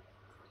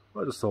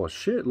 I just thought,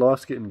 shit,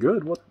 life's getting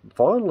good. What?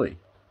 Finally,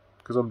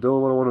 because I'm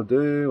doing what I want to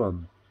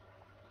do.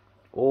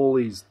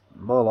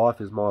 My life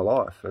is my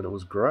life, and it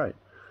was great.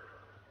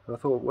 And I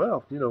thought,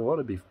 well, you know what?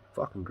 It'd be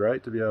fucking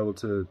great to be able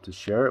to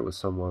share it with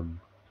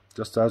someone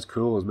just as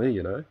cool as me,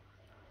 you know,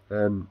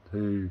 and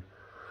who's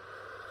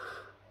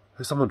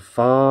someone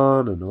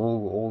fun and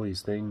all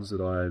these things that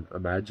I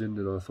imagined.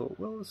 And I thought,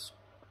 well, this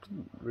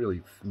didn't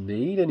really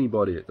need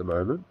anybody at the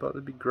moment, but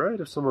it'd be great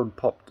if someone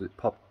popped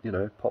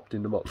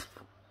into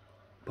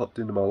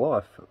my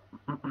life.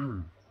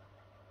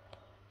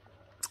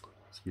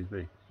 Excuse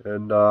me.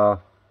 And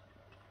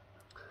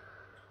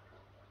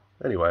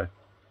anyway,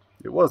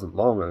 it wasn't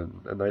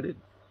long, and they did.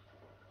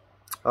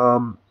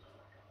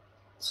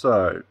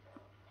 So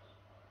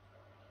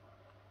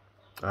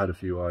I had a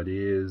few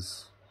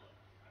ideas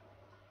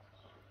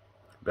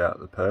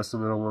about the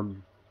person that I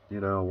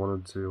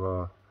wanted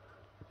to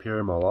appear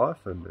in my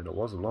life, and it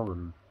wasn't long,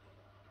 and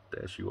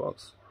there she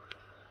was.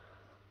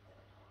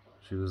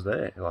 She was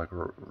there, like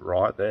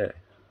right there.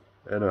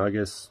 And I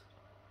guess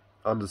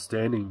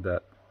understanding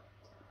that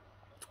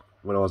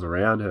when I was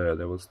around her,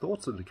 there was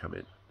thoughts that had come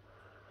in.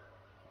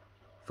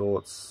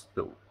 Thoughts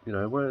that, you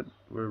know,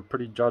 were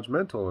pretty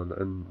judgmental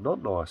and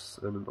not nice.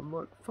 And I'm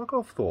like, fuck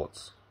off,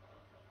 thoughts.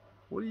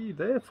 What are you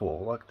there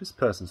for? Like, this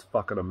person's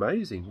fucking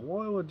amazing.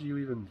 Why would you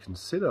even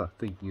consider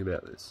thinking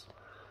about this?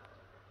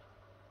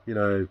 You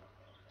know,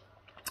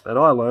 and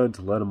I learned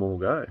to let them all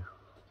go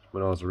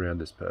when I was around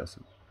this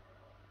person.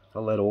 I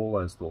let all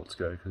those thoughts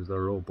go because they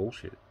were all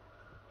bullshit.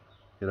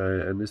 You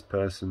know, and this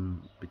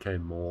person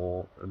became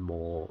more and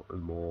more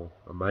and more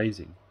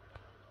amazing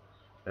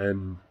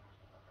and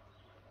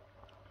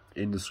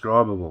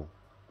indescribable.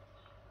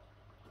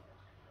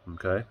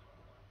 Okay?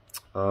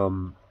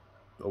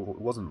 It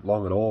wasn't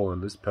long at all,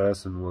 and this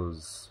person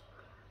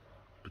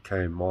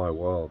became my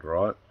world,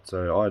 right?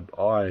 So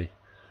I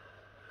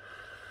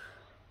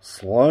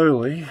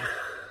slowly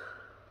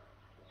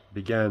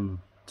began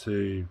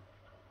to,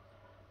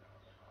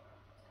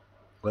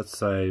 let's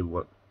say,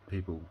 what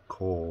people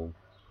call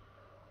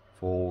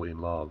fall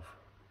in love.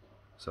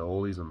 So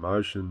all these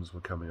emotions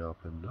were coming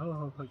up, and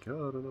oh my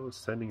god, and I was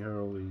sending her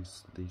all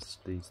these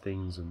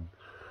things and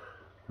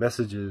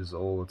messages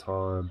all the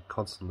time,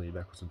 constantly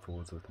backwards and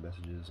forwards with the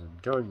messages,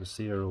 and going to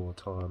see her all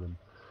the time, and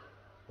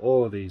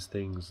all of these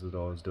things that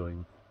I was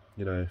doing,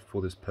 you know,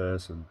 for this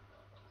person.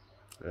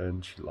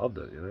 And she loved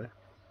it, you know,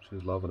 she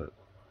was loving it.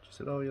 She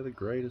said, oh, you're the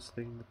greatest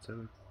thing that's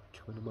ever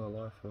come into my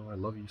life. Oh, I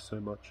love you so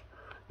much,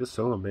 you're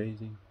so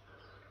amazing,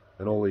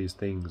 and all these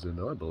things. And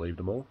I believed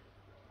them all.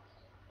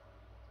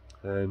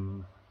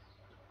 And,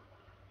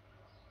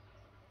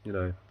 you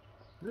know,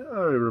 I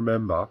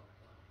remember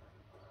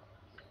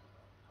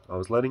I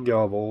was letting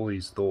go of all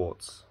these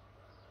thoughts,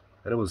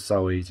 and it was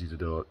so easy to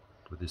do it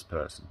with this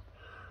person.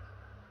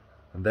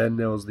 And then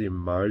there was the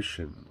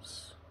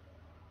emotions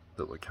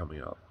that were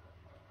coming up.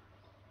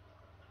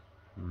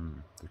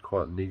 They're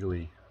quite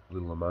niggly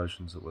little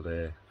emotions that were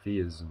there,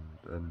 fears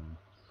and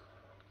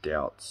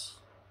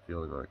doubts,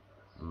 feeling like,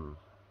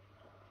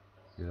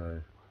 you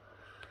know,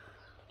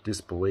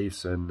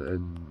 disbeliefs and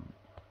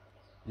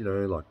you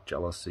know, like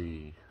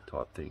jealousy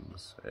type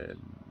things,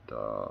 and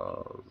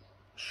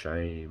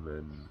shame,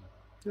 and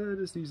you know,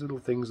 just these little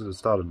things that have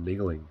started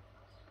niggling.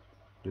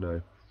 You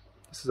know,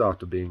 this is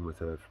after being with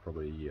her for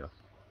probably a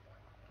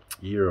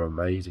year of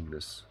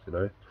amazingness, you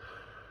know.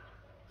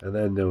 And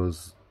then there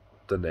was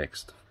the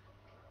next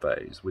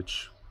phase,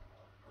 which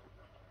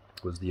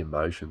was the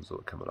emotions that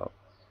were coming up.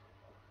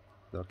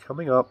 Now,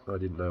 coming up, I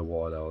didn't know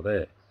why they were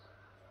there.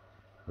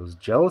 There was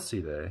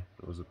jealousy there.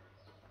 There was a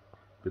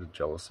bit of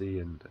jealousy,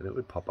 and it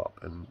would pop up,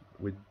 and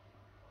we'd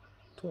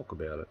talk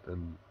about it,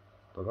 and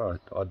like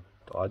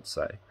I'd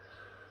say,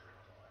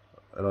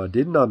 and I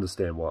didn't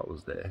understand why it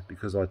was there,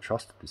 because I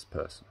trusted this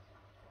person.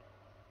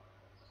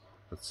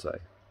 Let's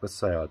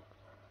say I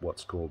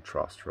what's called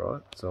trust,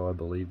 right? So I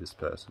believe this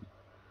person,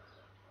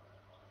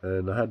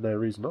 and I had no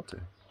reason not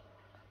to.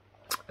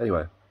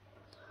 Anyway,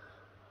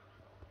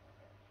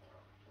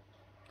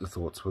 the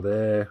thoughts were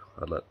there.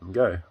 I let them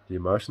go. The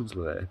emotions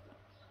were there.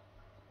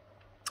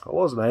 I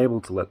wasn't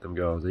able to let them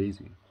go as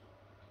easy.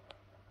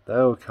 They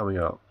were coming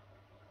up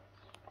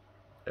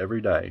every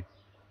day,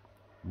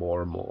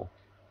 more and more,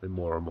 then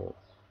more and more,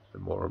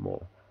 then more and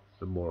more,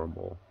 then more and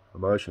more.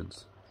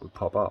 Emotions would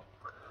pop up.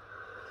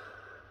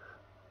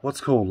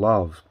 What's called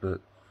love,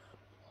 but,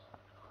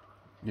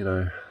 you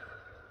know,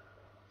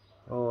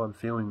 oh, I'm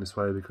feeling this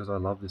way because I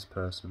love this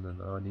person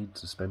and I need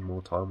to spend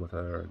more time with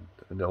her,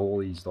 and all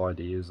these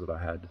ideas that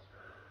I had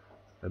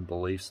and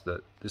beliefs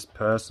that this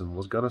person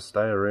was going to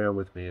stay around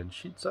with me, and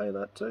she'd say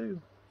that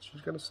too.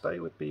 She's going to stay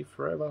with me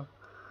forever.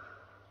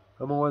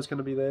 I'm always going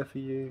to be there for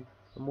you.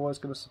 I'm always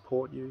going to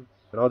support you.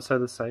 And I'd say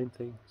the same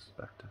things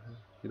back to her,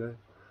 you know.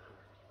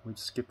 We'd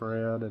skip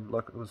around, and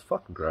like, it was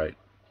fucking great.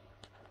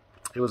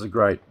 It was a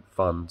great,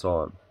 fun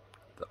time.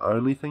 The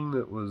only thing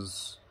that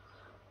was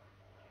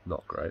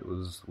not great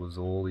was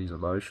all these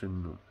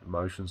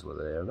emotions were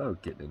there, and they were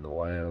getting in the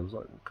way, and I was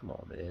like, well, come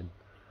on, man.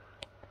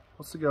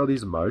 What's the go with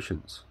these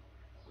emotions?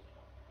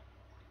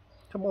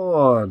 Come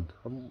on,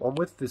 I'm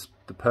with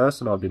the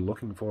person I've been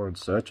looking for and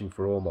searching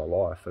for all my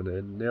life,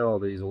 and now all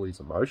these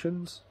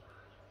emotions,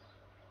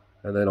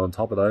 and then on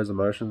top of those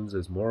emotions,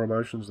 there's more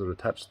emotions that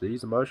attach to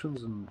these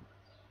emotions, and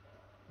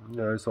you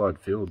know, so I'd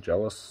feel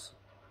jealousy,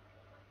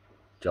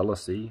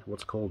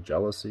 what's called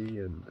jealousy,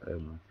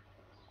 and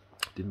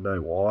didn't know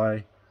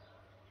why,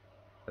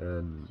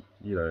 and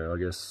you know, I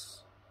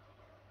guess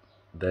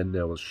then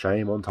there was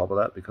shame on top of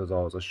that, because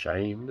I was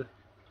ashamed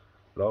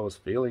that I was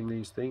feeling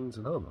these things,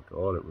 and oh my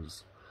god, it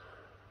was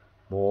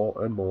more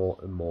and more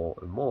and more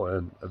and more,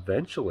 and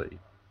eventually,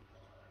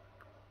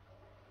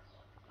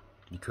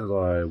 because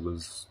I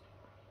was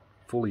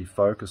fully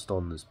focused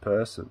on this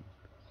person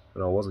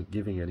and I wasn't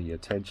giving any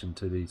attention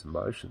to these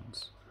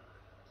emotions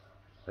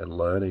and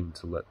learning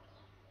to let,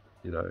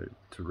 you know,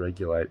 to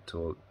regulate,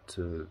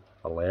 to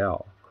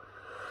allow,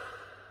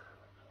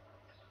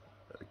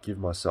 give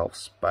myself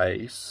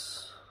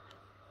space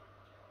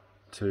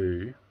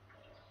to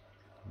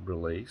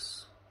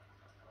release,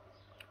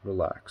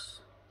 relax,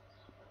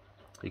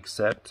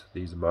 accept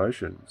these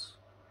emotions.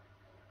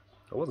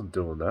 I wasn't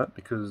doing that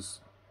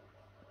because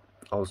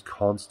I was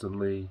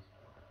constantly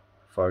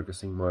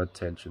focusing my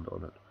attention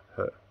on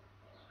her.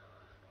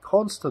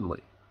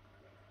 Constantly.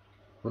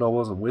 When I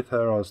wasn't with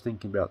her, I was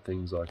thinking about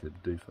things I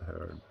could do for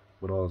her, and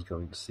when I was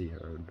going to see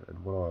her,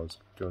 and what I was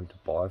going to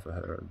buy for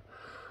her, and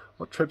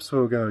what trips we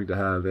were going to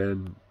have,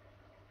 and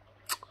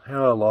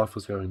how our life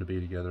was going to be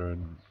together,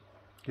 and,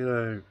 you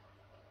know,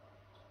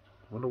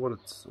 wonder what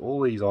it's,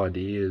 all these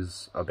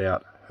ideas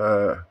about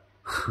her,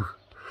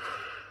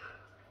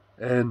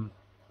 and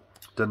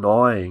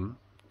denying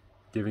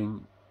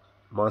giving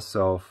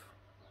myself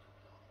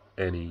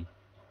any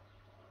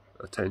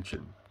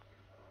attention.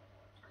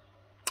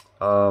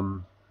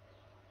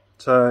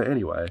 So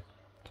anyway,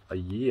 a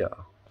year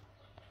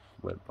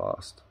went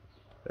past,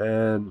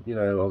 and you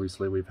know,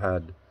 obviously we've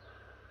had,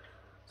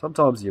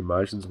 sometimes the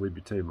emotions would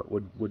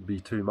be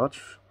too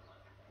much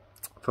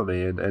for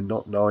me, and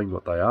not knowing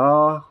what they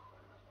are.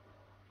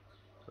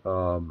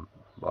 I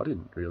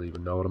didn't really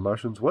even know what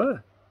emotions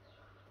were,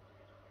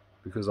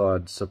 because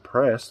I'd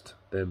suppressed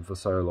them for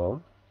so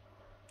long.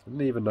 I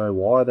didn't even know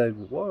why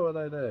were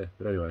they there.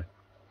 But anyway,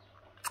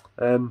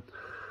 and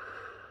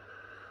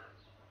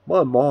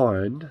my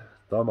mind,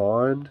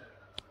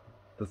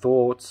 the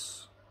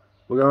thoughts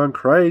were going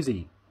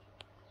crazy.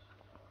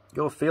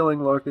 You're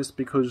feeling like this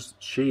because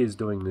she is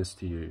doing this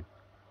to you.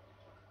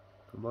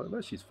 I'm like,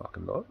 no, she's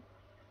fucking not.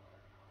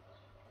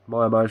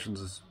 My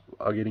emotions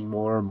are getting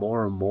more and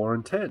more and more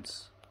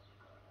intense.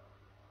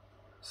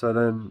 So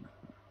then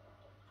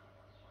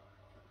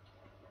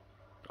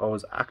I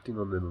was acting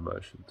on them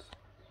emotions.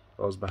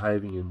 I was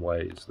behaving in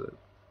ways that,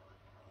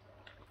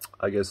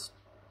 I guess,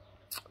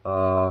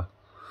 I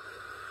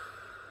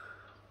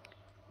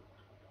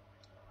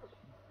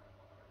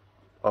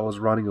was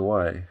running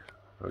away.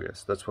 I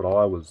guess that's what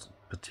I was,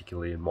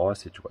 particularly in my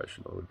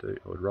situation, I would do.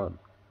 I would run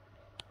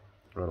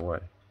away.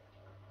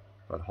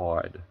 I'd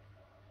hide,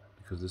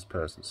 because this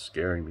person's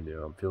scaring me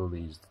now. I'm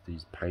feeling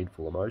these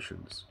painful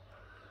emotions.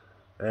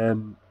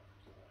 And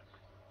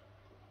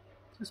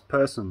this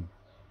person,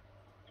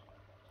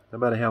 no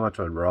matter how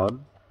much I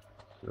run,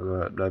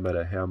 no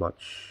matter how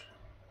much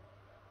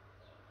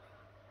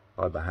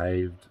I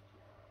behaved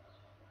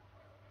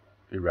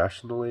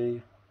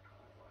irrationally,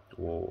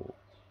 or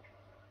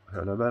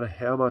no matter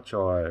how much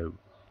I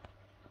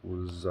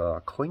was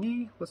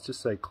clingy, let's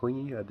just say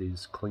clingy, I had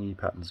these clingy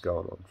patterns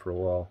going on for a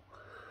while,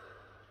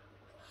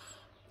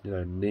 you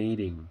know,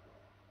 needing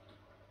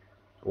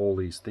all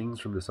these things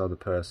from this other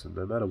person,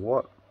 no matter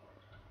what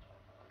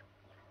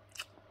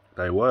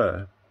they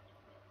were,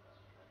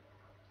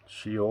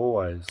 she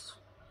always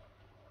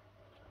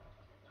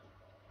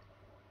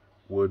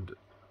would,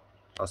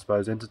 I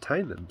suppose,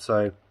 entertain them.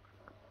 So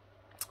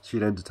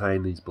she'd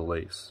entertain these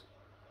beliefs.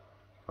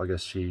 I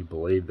guess she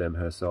believed them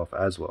herself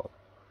as well.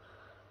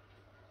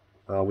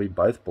 We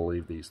both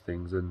believed these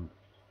things, and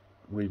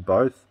we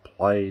both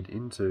played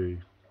into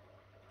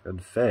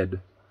and fed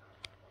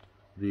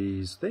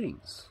these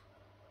things.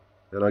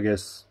 And I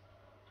guess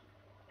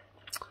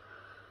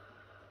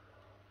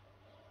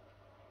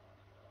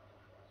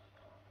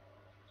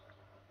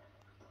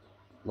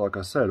like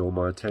I said, all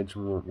my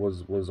attention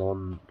was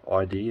on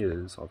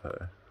ideas of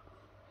her.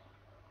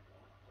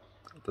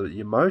 The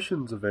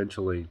emotions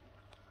eventually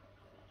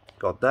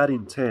got that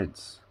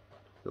intense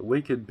that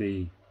we could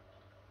be,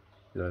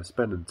 you know,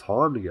 spending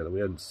time together.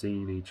 We hadn't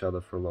seen each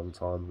other for a long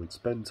time. We'd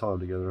spend time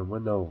together, and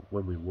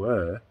when we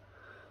were,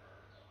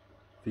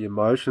 the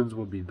emotions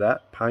would be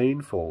that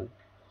painful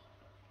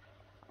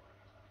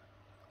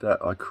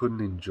that I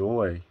couldn't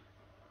enjoy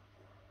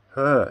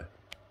her.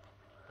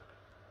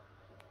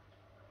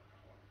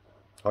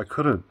 I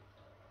couldn't.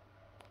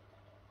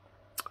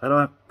 And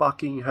I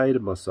fucking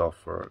hated myself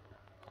for it.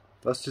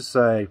 Let's just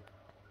say,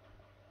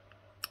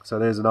 so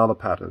there's another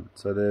pattern.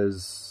 So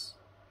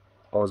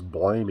I was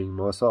blaming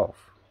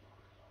myself,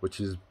 which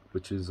is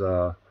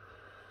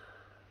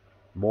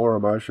more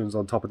emotions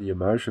on top of the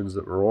emotions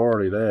that were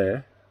already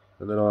there,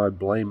 and then I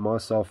blamed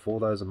myself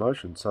for those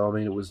emotions. So I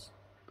mean, it was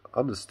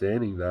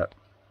understanding that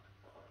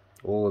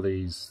all of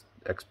these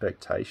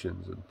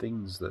expectations and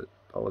things that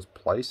I was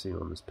placing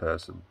on this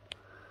person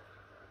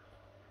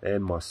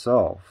and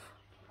myself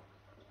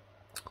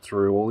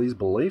through all these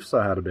beliefs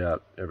I had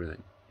about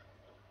everything.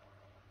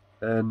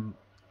 And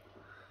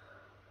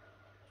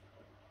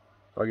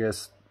I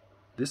guess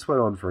this went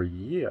on for a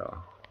year,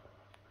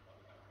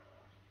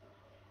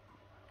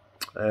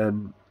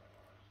 and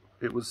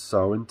it was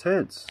so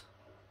intense.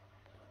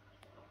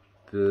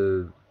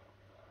 The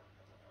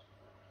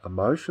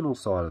emotional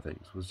side of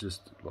things was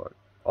just like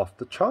off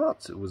the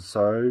charts. It was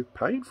so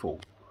painful.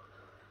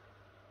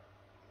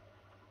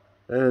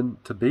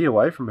 And to be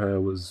away from her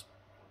was,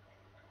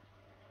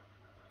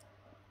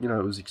 you know,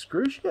 it was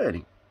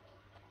excruciating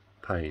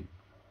pain.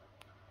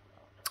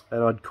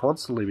 And I'd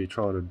constantly be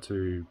trying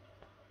to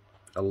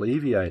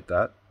alleviate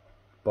that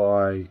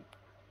by,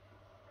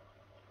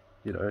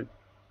 you know,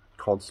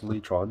 constantly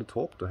trying to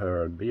talk to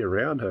her and be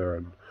around her.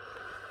 And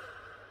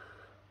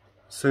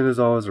as soon as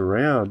I was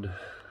around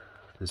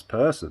this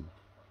person,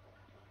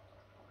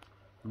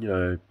 you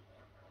know,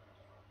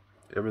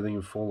 everything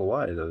would fall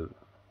away. The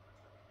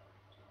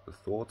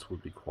thoughts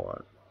would be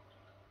quiet.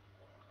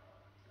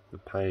 The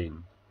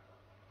pain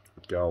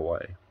would go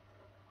away.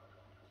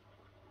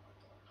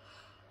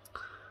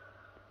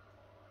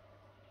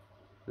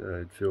 You know,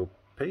 it'd feel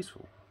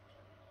peaceful.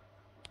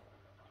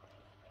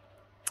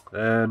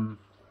 And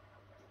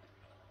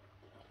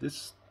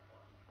this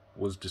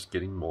was just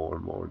getting more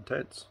and more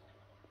intense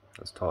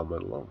as time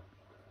went along.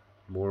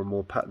 More and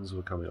more patterns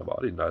were coming up.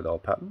 I didn't know they were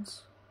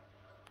patterns.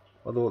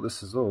 I thought,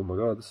 this is, oh my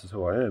God, this is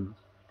who I am.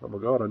 Oh my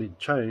God, I need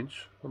to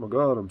change. Oh my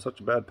God, I'm such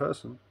a bad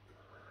person.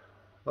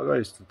 Like, I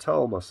used to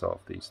tell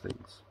myself these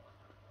things.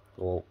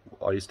 Or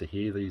I used to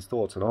hear these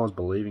thoughts, and I was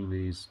believing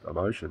these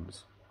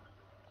emotions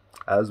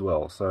as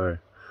well. So,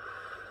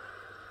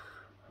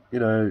 you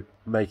know,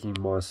 making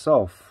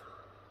myself,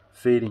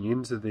 feeding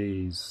into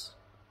these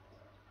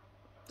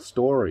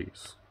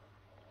stories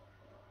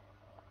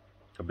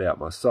about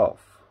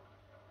myself.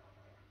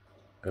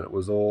 And it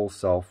was all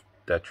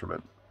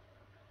self-detriment.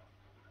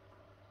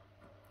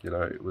 You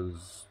know, it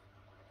was,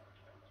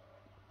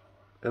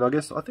 and I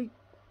think,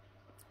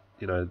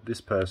 you know,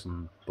 this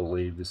person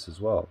believed this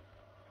as well.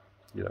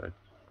 You know,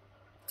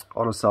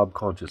 on a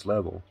subconscious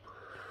level,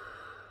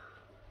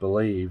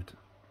 believed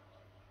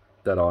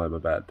that I am a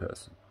bad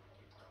person.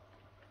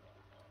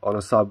 On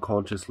a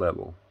subconscious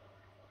level,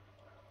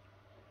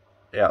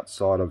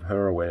 outside of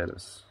her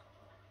awareness,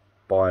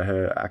 by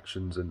her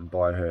actions and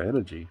by her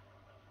energy,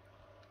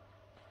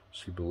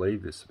 she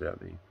believed this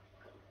about me.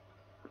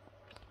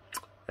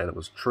 And it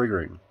was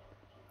triggering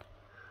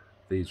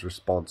these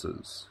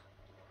responses,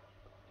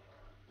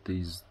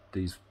 these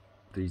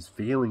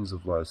feelings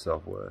of low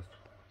self-worth.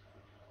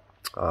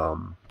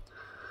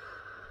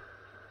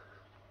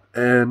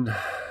 And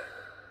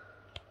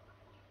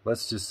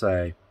let's just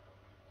say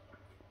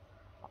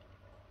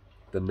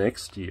the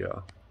next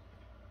year,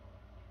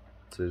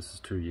 so this is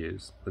 2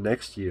 years, the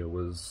next year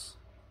was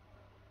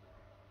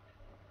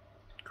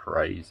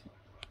crazy.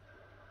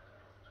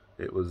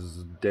 It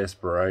was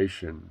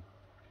desperation.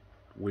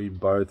 We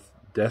both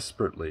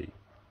desperately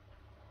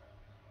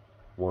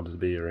wanted to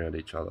be around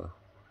each other,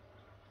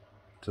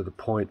 to the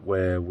point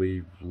where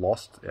we've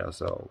lost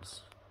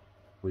ourselves.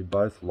 We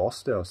both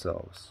lost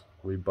ourselves.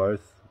 We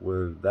both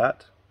were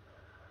that,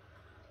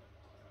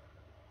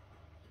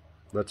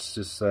 let's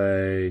just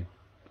say,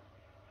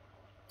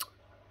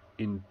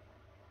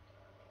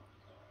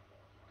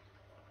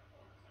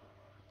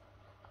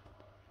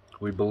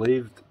 we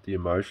believed the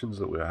emotions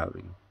that we were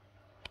having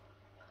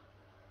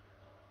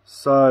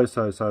so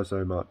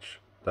much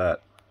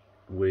that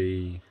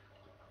we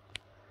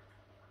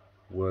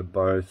were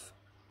both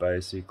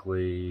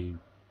basically,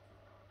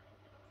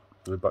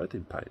 we're both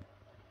in pain,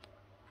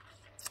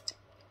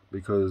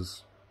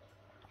 because,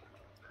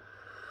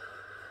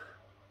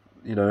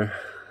 you know,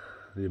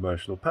 the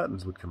emotional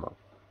patterns would come up.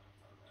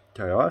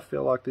 Okay, I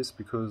feel like this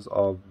because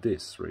of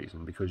this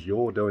reason, because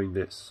you're doing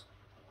this.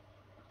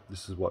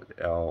 This is what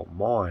our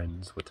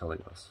minds were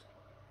telling us.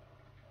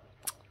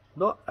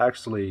 Not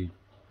actually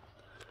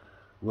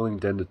willing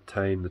to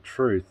entertain the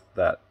truth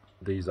that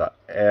these are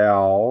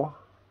our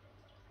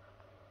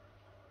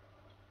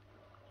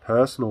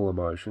personal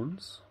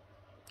emotions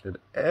and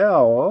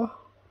our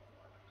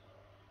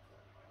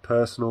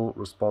personal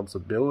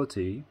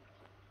responsibility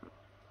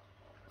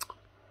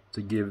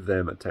to give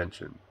them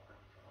attention.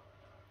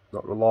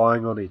 Not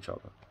relying on each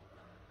other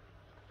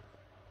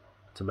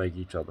to make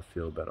each other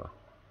feel better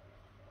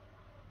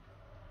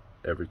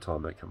every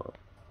time they come up.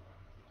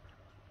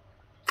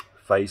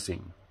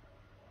 Facing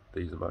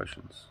these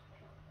emotions.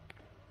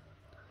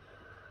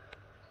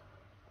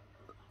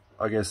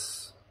 I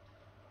guess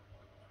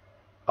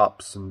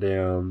ups and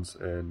downs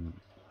and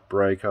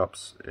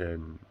breakups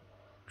and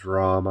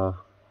drama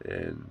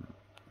and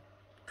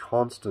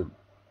constant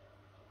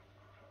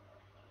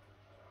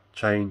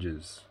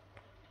changes.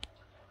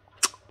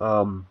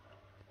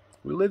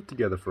 We lived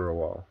together for a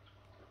while,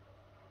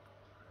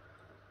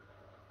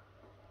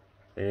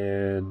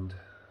 and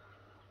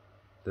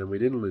then we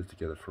didn't live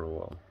together for a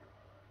while.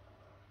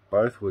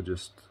 Both were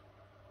just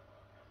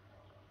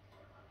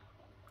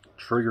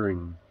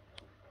triggering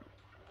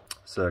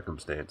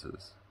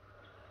circumstances.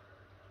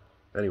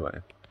 Anyway,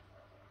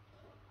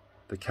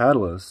 the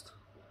catalyst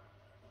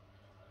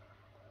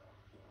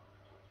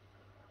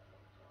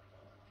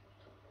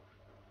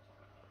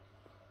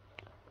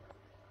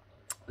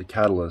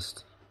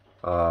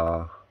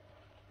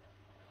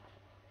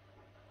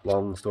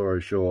long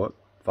story short,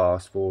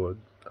 fast forward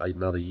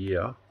another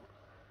year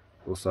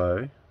or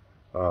so,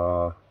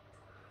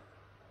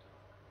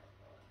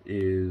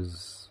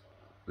 is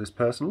this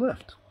person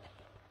left.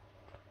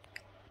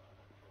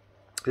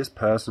 This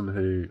person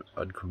who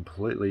had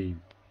completely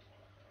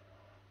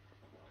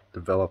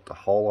developed a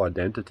whole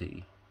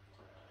identity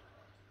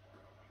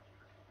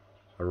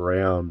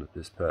around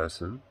this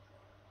person,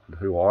 and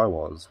who I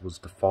was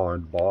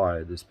defined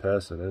by this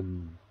person,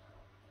 and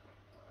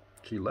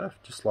she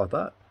left just like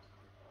that.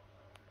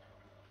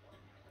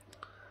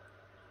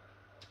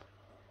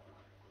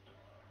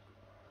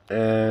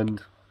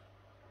 And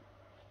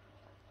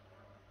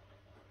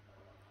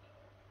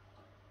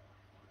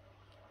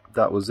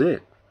that was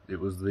it. It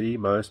was the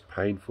most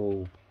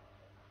painful,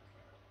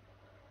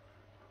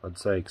 I'd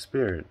say,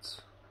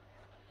 experience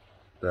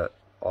that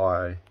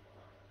I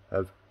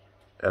have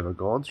ever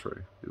gone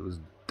through. It was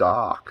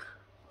dark,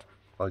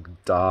 like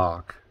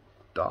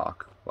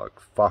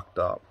fucked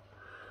up.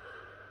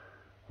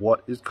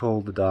 What is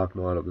called the dark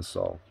night of the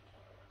soul?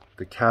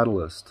 The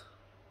catalyst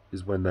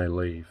is when they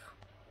leave,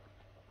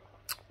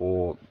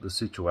 or the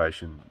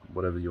situation,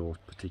 whatever your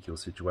particular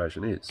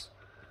situation is.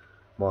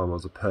 Mine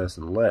was a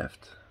person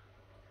left.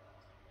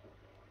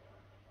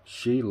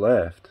 She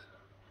left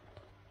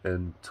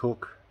and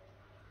took,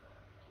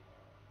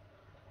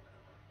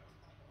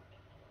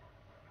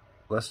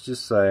 let's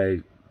just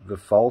say, the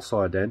false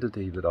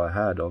identity that I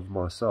had of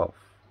myself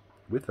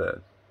with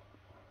her.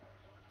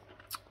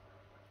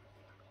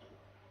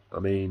 I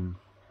mean,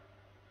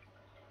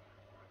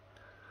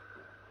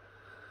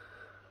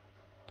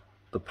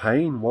 the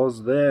pain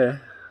was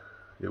there.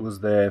 It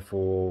was there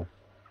for,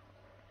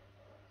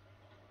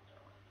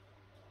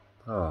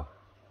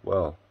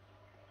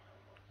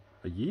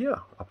 a year,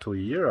 up to a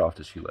year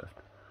after she left.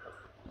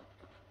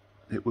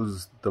 It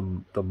was the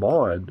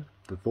mind,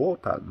 the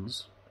thought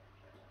patterns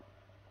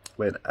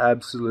went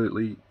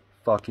absolutely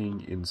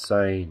fucking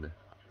insane.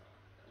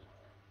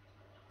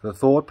 The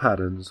thought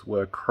patterns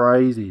were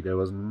crazy. There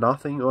was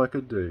nothing I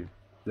could do.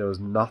 There was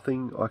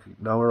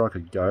nowhere I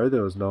could go.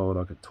 There was no one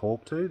I could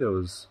talk to. There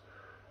was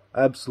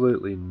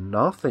absolutely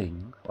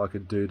nothing I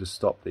could do to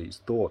stop these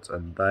thoughts,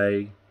 and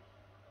they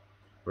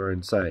were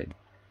insane.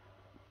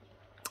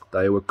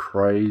 They were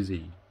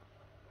crazy.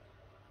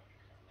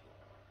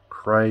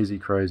 Crazy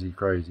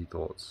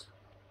thoughts.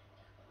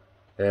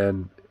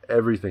 And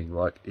everything,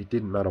 like, it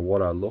didn't matter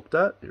what I looked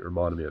at, it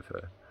reminded me of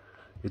her.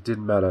 It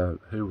didn't matter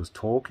who was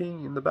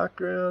talking in the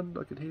background.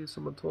 I could hear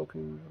someone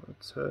talking.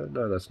 That's her.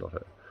 No, that's not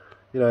her.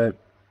 You know,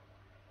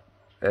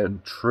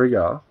 and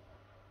trigger,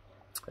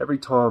 every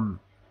time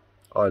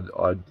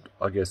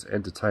I guess,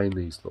 entertain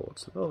these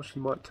thoughts. Oh, she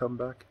might come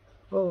back.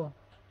 Oh,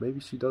 maybe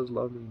she does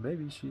love me.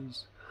 Maybe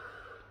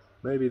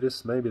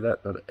this, maybe that.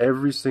 And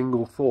every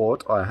single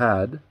thought I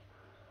had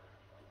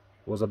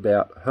was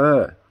about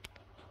her.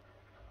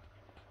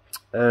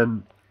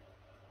 And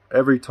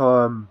every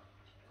time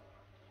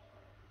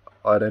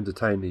I'd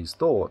entertain these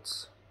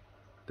thoughts,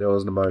 there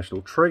was an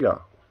emotional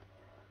trigger.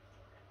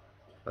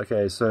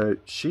 Okay, so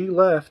she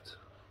left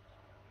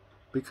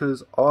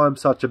because I'm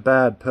such a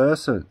bad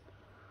person.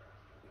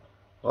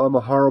 I'm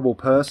a horrible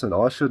person.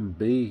 I shouldn't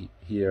be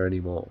here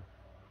anymore.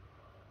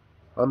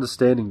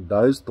 Understanding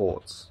those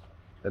thoughts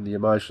and the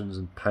emotions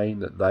and pain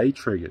that they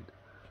triggered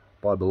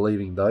by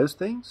believing those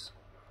things,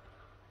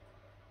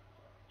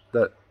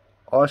 that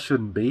I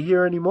shouldn't be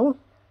here anymore,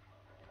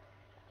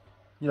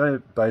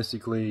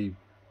 basically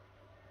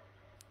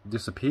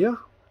disappear.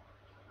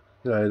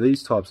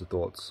 These types of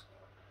thoughts.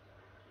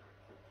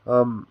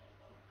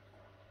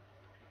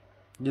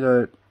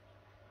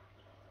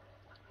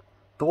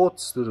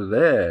 Thoughts that are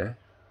there,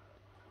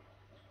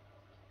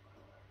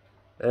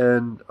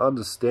 and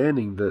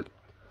understanding that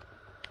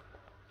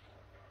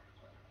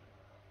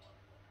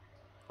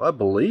I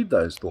believe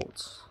those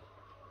thoughts,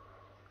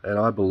 and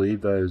I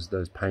believe those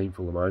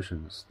painful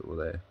emotions that were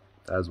there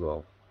as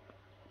well.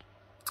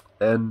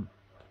 And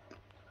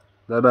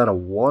no matter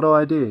what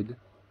I did,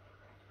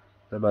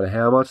 no matter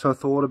how much I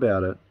thought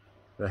about it,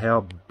 no matter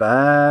how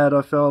bad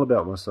I felt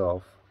about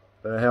myself,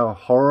 no matter how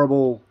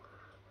horrible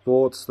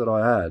thoughts that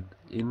I had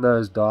in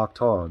those dark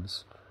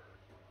times,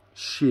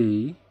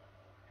 she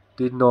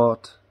did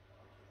not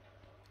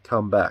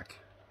come back.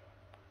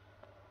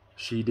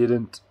 She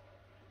didn't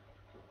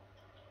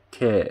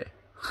care.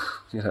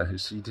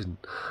 She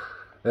didn't.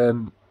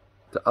 And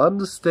to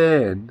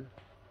understand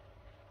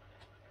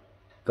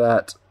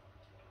that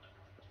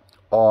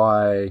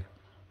I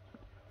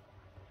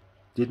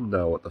didn't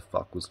know what the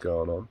fuck was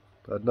going on.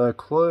 I had no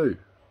clue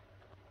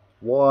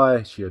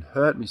why she had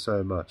hurt me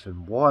so much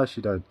and why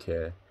she don't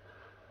care.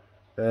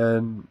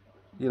 And,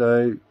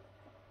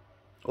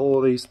 all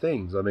of these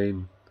things. I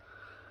mean,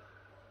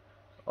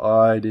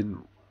 I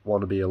didn't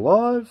want to be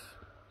alive.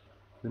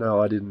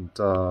 I didn't,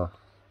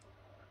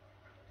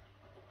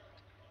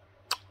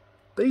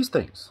 these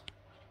things.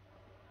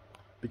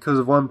 Because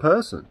of one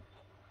person.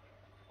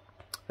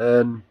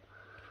 And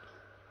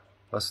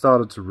I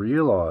started to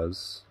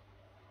realize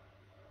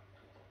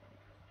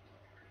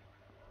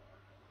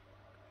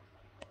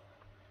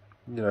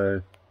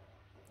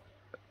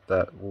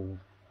that, well,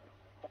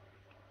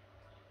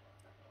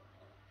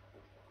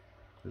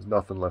 there's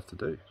nothing left to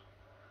do.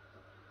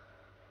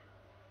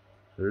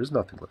 There is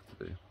nothing left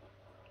to do.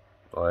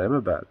 I am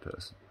a bad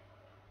person.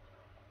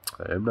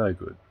 I am no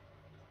good.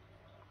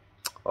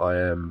 I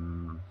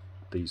am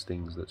these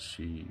things that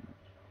she,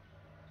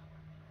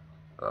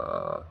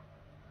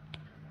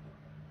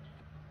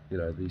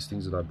 these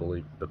things that I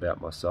believe about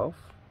myself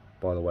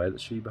by the way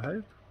that she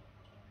behaved.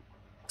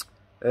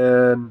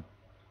 And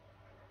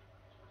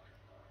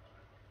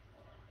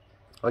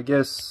I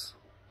guess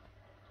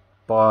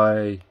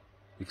by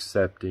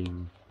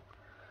accepting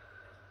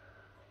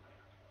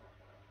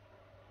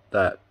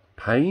that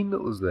pain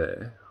that was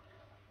there,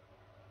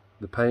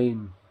 the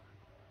pain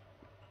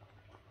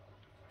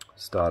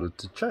started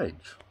to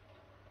change.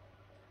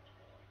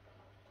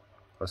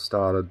 I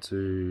started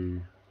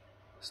to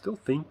still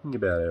thinking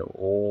about it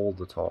all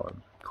the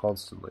time,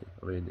 constantly.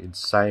 I mean,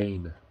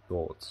 insane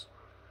thoughts.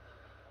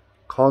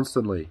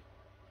 Constantly.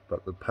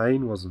 But the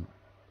pain wasn't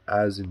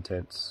as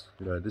intense.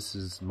 This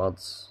is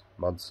months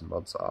and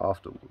months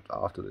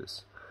after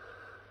this.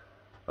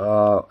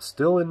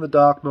 Still in the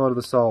dark night of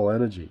the soul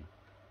energy.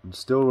 I'm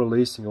still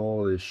releasing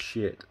all this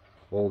shit,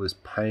 all this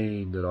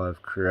pain that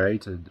I've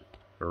created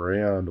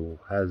around, or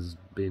has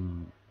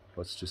been,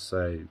 let's just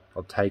say,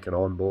 I've taken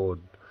on board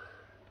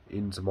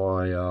into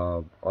my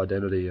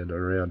identity and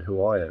around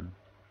who I am.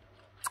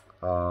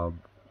 I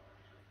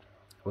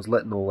was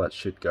letting all that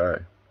shit go.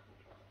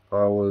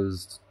 I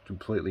was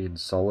completely in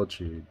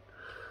solitude.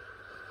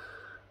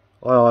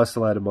 I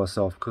isolated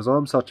myself because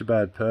I'm such a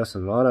bad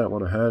person and I don't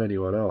want to hurt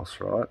anyone else,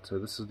 right? So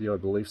this is the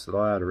beliefs that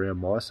I had around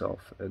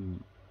myself,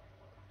 and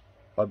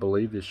I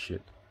believe this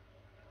shit.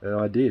 And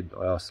I did.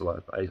 I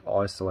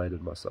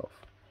isolated myself.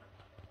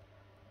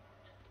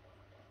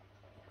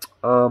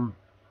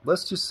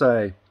 Let's just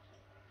say,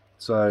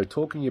 so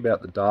talking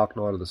about the dark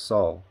night of the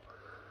soul,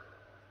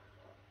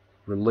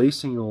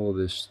 releasing all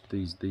these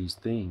things,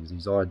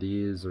 these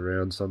ideas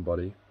around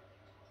somebody,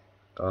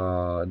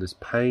 and this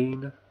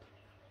pain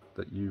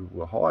that you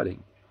were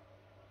hiding.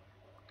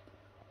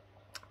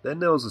 Then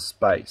there was a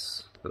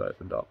space that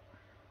opened up,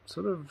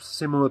 sort of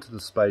similar to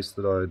the space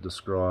that I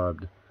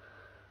described.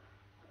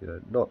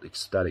 Not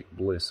ecstatic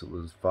bliss, it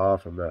was far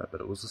from that,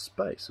 but it was a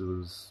space. It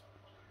was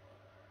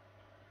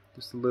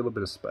just a little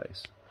bit of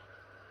space.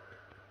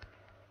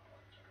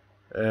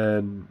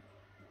 And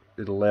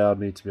it allowed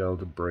me to be able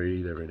to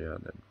breathe every now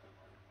and then,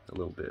 a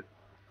little bit.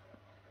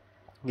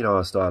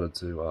 I started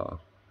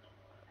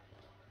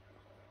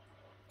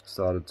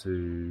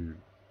to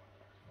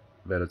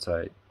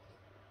meditate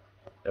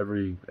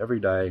every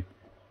day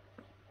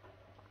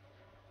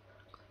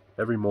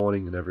every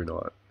morning and every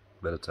night,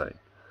 meditate.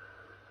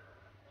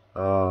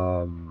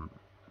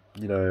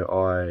 You know,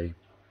 I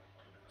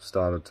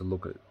started to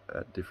look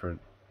at different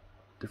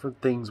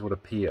things would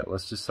appear.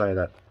 Let's just say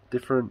that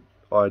different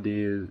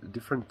ideas,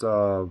 different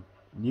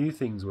new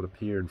things would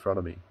appear in front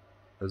of me,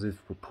 as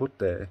if were put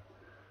there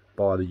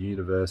by the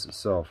universe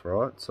itself,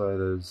 right? So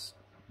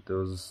there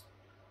was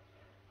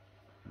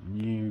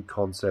new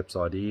concepts,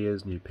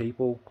 ideas, new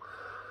people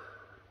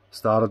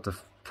started to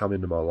come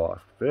into my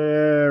life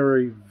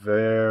very,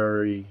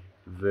 very,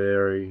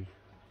 very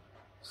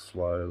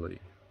slowly,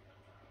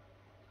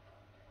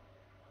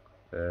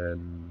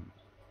 and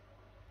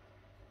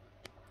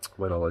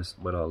when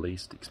I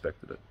least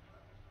expected it.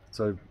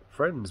 So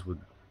friends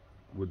would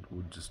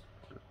just,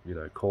 you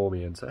know, call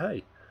me and say,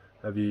 "Hey,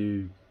 have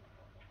you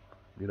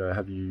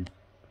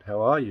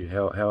how are you?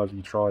 How have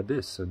you tried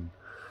this?" And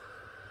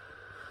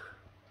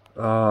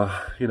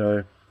you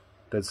know,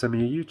 they'd send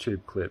me a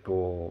YouTube clip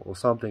or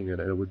something, and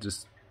it would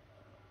just,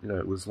 you know,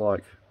 it was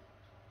like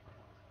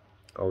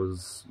I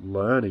was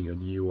learning a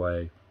new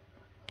way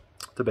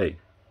to be.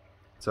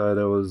 So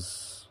there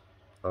was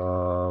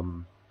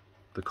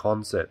the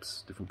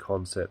concepts, different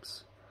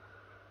concepts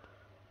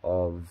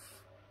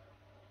of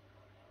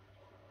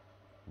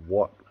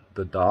what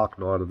the dark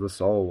night of the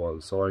soul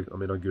was. So I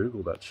mean, I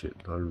googled that shit,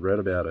 I read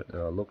about it,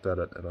 and I looked at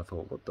it, and I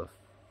thought, what the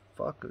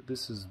fuck?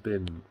 This has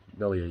been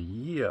nearly a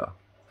year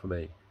for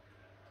me,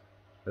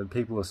 and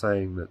people are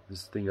saying that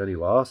this thing only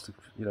lasts,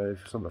 you know,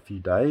 some a few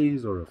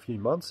days or a few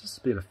months. This has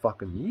been a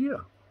fucking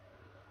year.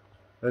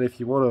 And if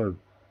you want to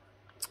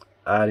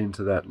add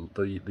into that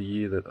the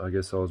year that I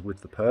guess I was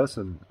with the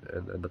person,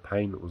 and the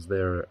pain that was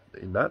there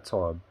in that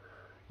time,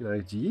 you know,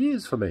 it's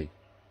years for me.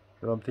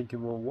 And I'm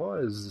thinking, well, why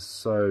is this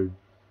so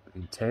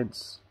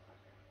intense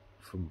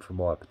for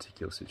my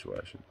particular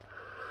situation?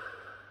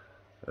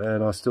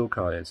 And I still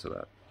can't answer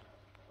that.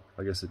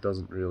 I guess it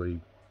doesn't really,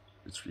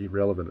 it's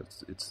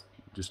irrelevant. It's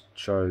just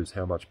shows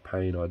how much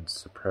pain I'd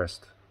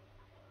suppressed,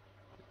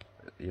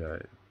 you know,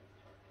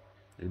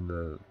 in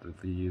the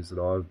years that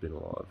I've been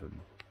alive, and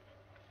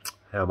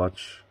how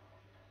much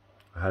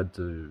I had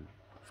to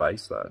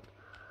face that,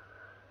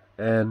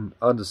 and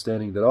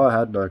understanding that I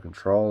had no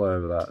control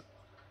over that.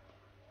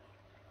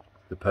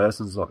 The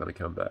person's not going to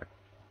come back.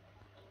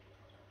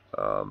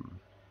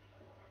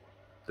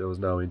 There was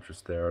no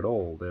interest there at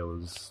all. There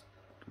was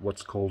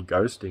what's called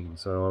ghosting.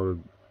 So I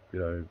would, you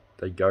know,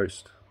 they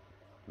ghost,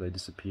 they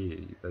disappear,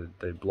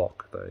 they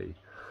block, they,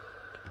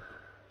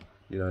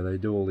 you know, they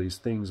do all these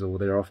things, or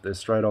they're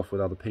straight off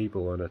with other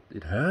people, and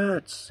it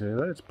hurts, you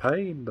know, it's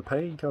pain. The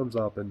pain comes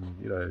up, and,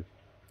 you know,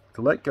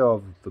 to let go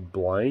of the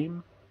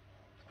blame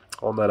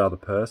on that other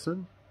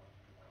person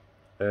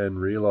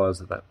and realize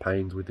that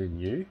pain's within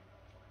you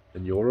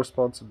and your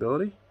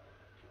responsibility,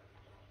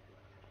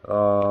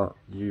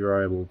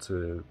 you're able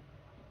to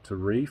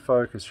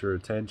refocus your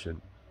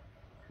attention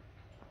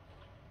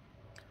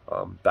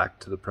back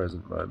to the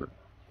present moment.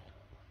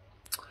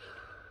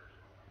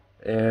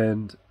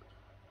 And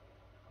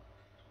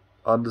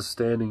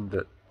understanding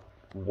that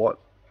what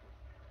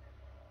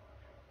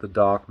the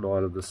dark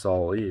night of the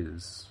soul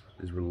is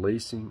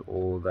releasing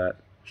all that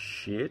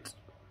shit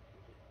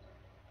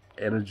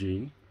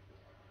energy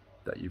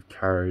that you've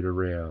carried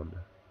around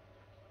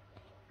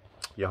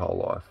your whole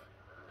life,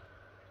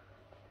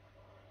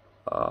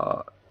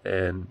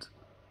 and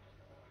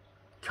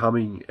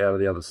coming out of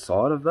the other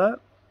side of that.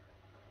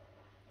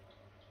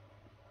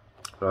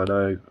 I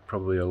know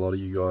probably a lot of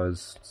you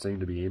guys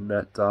seem to be in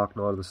that dark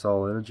night of the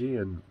soul energy,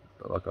 and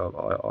like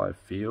I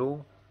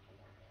feel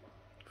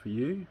for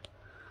you,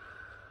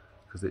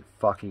 because it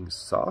fucking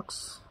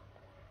sucks.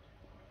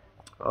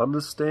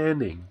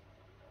 Understanding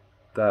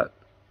that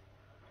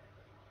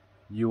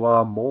you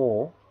are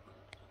more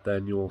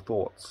than your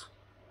thoughts.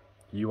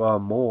 You are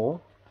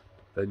more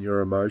than your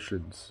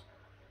emotions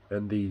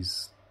and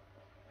these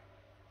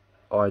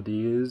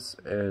ideas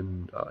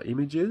and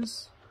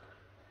images.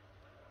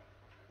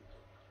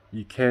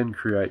 You can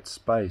create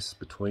space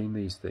between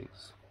these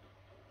things.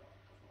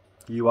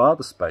 You are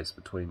the space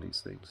between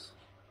these things.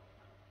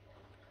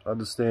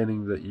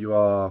 Understanding that you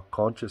are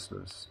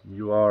consciousness,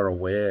 you are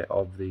aware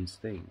of these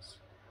things.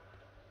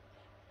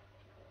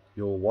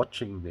 You're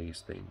watching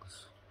these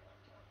things.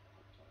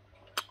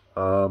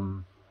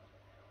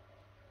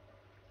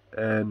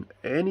 And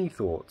any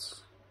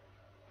thoughts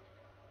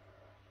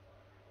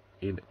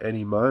in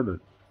any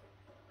moment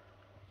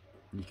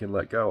you can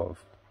let go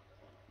of.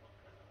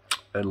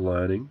 And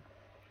learning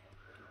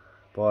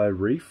by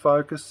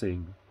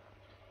refocusing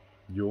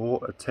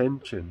your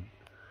attention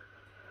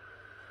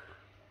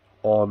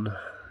on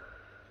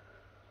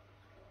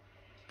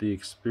the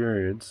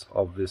experience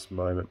of this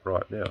moment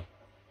right now,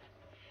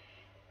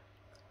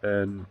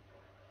 and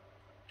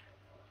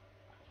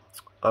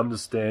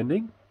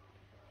understanding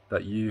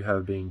that you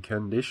have been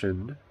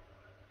conditioned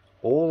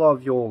all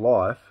of your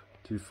life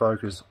to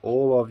focus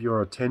all of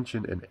your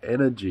attention and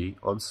energy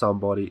on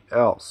somebody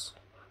else.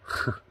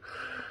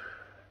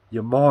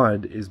 Your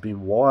mind is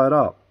being wired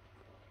up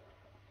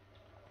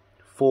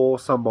for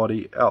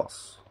somebody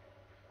else.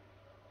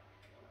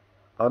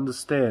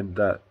 understand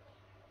that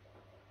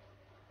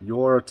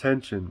your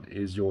attention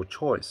is your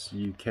choice.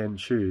 You can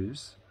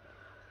choose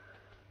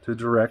to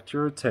direct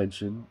your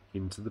attention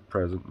into the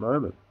present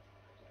moment,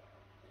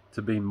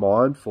 to be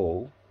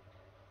mindful,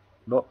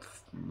 not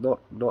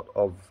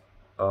of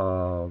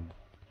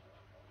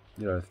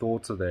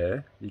thoughts are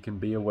there. You can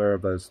be aware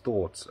of those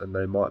thoughts, and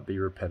they might be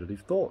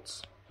repetitive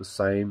thoughts, the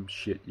same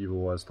shit you've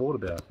always thought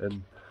about.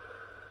 And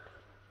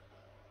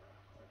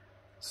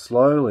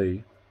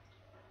slowly,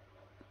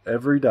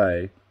 every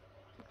day,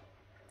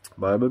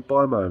 moment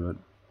by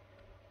moment,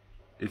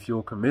 if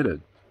you're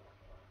committed,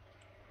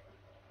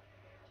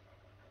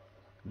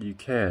 you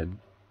can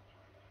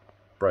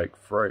break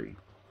free.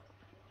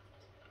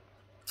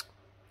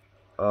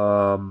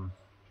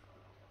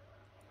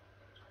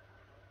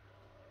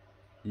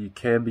 You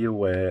can be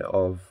aware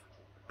of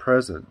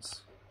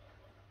presence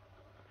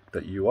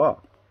that you are.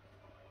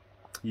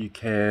 You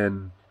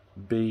can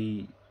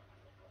be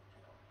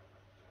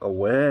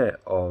aware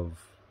of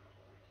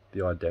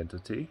the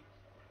identity,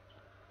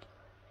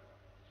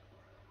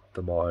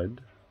 the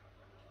mind,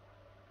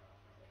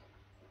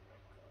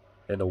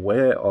 and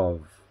aware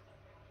of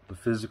the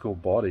physical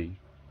body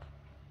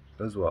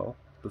as well,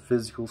 the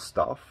physical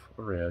stuff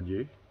around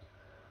you.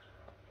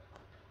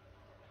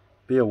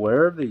 Be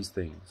aware of these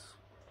things.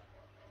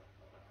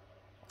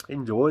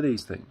 Enjoy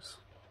these things.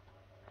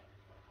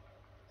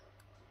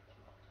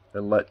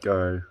 And let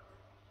go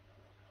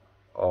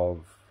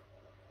of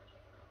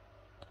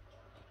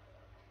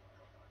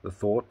the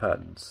thought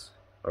patterns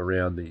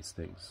around these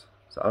things.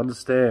 So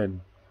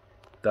understand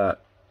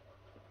that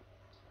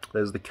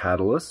there's the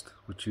catalyst,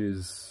 which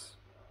is,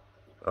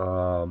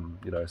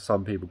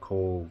 some people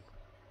call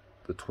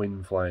the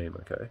twin flame,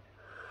 okay?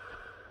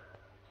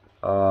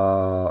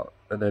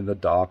 And then the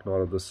dark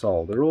night of the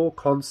soul. They're all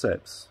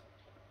concepts.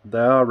 They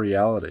are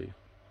reality.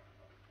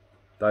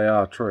 They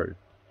are true,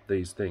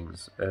 these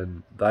things.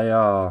 And they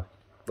are,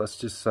 let's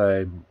just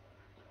say,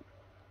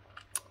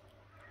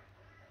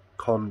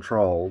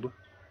 controlled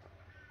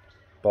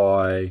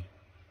by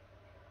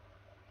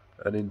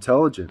an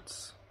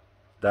intelligence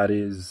that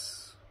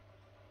is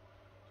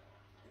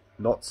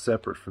not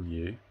separate from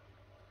you.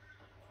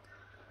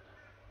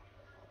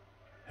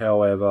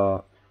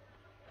 However,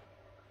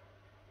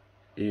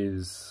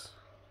 is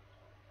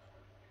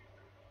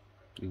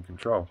in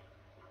control.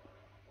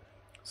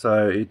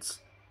 So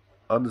it's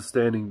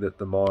understanding that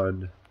the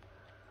mind,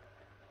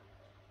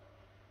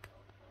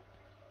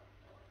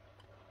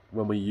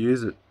 when we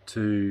use it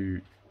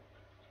to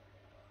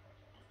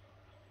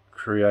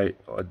create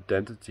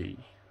identity,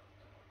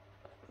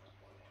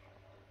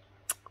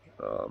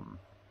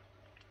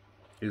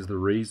 is the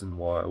reason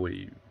why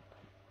we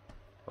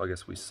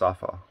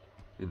suffer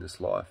in this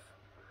life.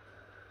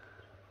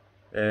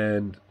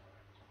 And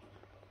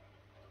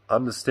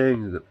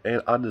understanding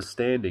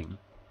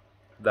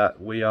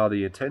that we are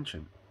the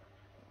attention,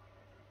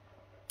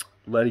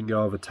 letting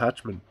go of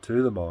attachment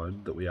to the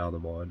mind, that we are the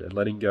mind, and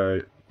letting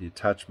go the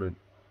attachment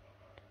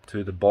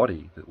to the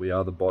body, that we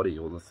are the body,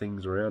 or the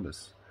things around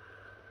us.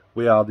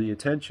 We are the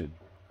attention.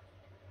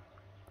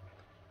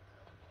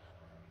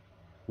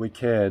 We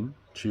can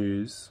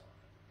choose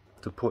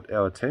to put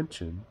our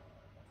attention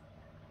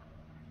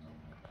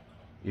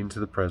into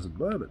the present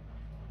moment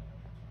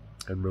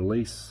and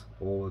release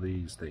all of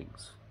these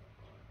things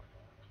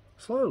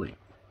slowly.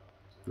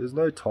 There's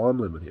no time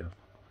limit here.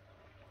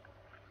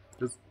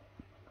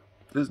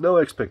 There's no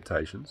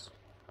expectations.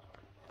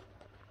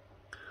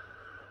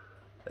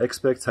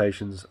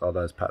 Expectations are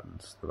those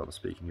patterns that I'm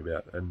speaking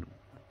about, and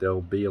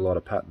there'll be a lot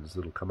of patterns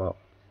that'll come up.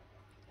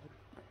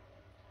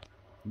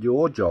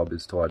 Your job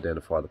is to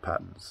identify the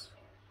patterns.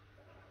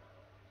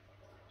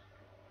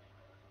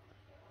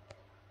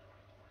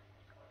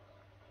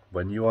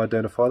 When you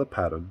identify the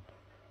pattern,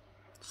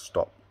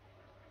 stop.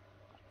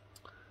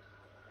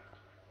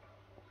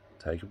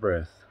 Take a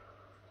breath.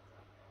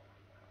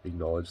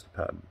 Acknowledge the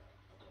pattern.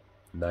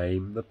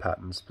 Name the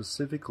pattern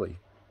specifically.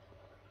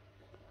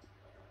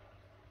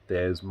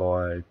 There's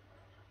my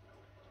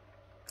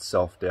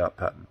self-doubt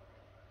pattern.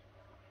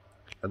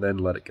 And then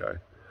let it go.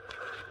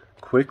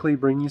 Quickly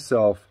bring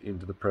yourself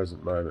into the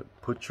present moment.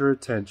 Put your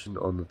attention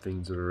on the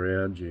things that are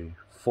around you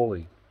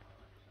fully.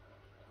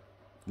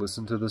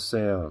 Listen to the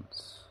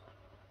sounds.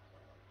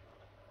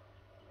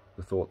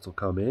 The thoughts will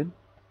come in.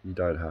 You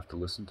don't have to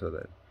listen to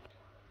them.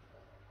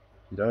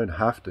 You don't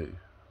have to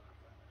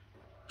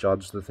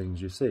judge the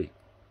things you see.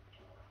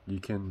 You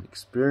can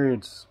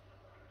experience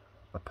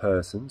a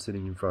person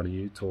sitting in front of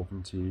you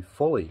talking to you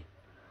fully.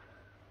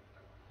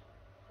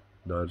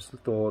 Notice the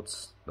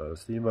thoughts,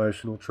 notice the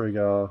emotional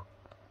trigger.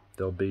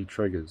 There'll be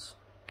triggers.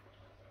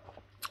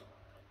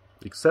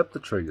 Accept the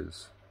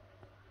triggers.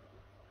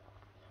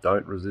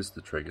 Don't resist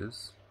the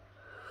triggers.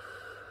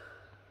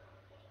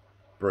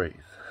 Breathe.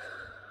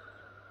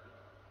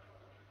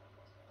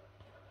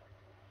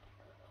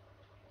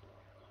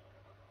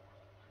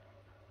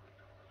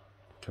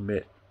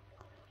 Commit.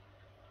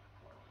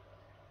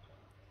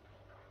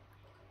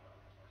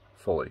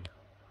 Fully.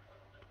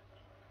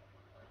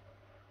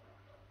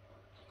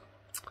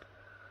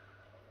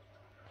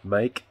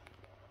 Make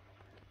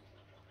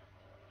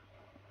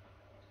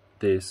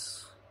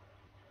this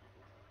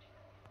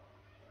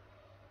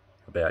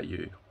about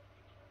you,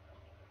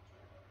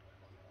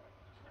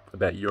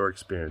 about your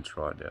experience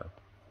right now,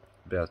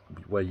 about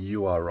where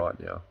you are right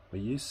now,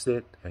 where you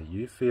sit, how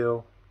you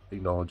feel.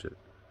 Acknowledge it.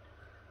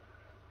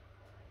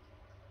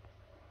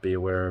 Be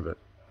aware of it.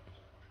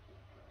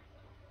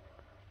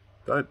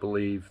 Don't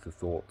believe the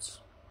thoughts.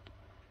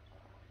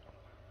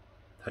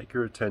 Take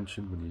your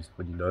attention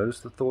when you notice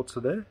the thoughts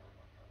are there.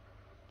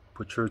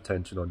 Put your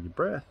attention on your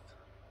breath.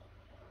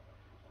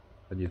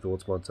 And your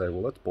thoughts might say,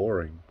 well, that's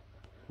boring.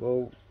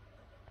 Well,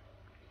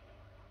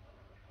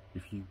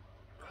 if you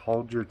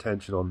hold your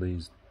attention on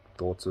these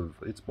thoughts of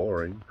it's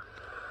boring,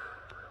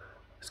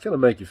 it's going to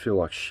make you feel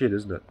like shit,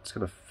 isn't it? It's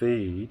going to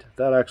feed,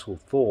 that actual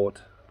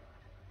thought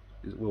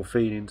will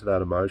feed into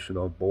that emotion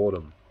of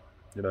boredom.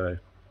 You know,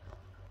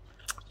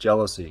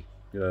 jealousy,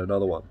 you know,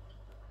 another one.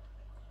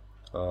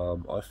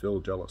 I feel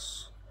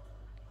jealous.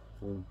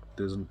 Well,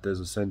 there's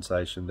a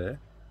sensation there.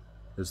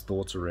 There's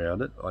thoughts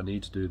around it. I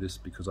need to do this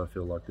because I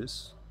feel like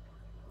this.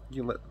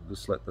 You can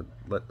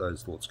let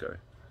those thoughts go.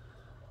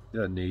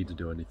 You don't need to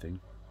do anything.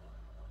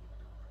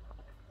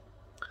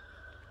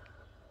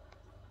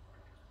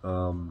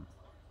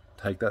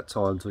 Take that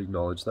time to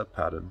acknowledge that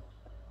pattern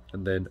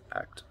and then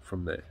act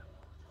from there.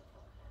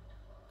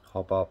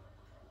 Hop up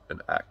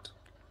and act.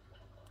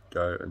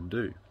 Go and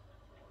do.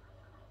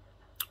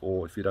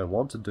 Or if you don't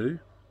want to do,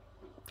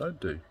 don't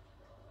do.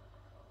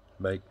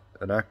 Make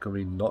an act. I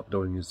mean, not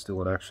doing is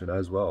still an action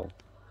as well.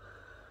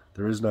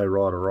 There is no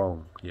right or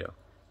wrong here.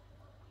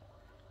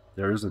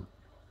 There isn't.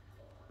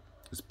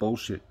 It's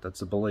bullshit.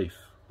 That's a belief.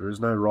 There is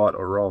no right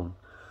or wrong.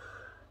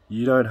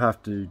 You don't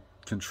have to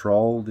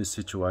control this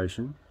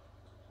situation.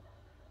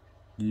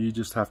 You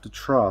just have to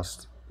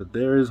trust that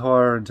there is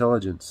higher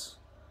intelligence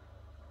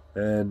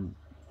and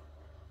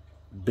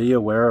be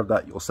aware of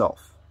that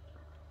yourself.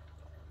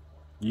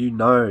 You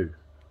know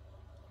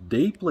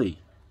deeply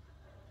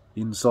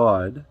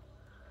inside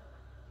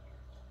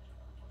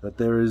that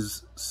there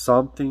is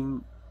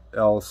something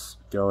else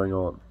going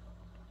on.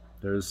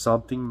 There is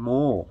something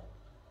more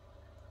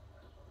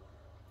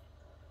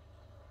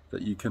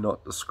that you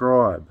cannot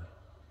describe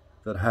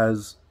that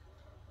has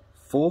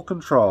full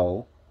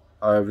control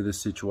over this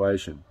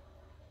situation,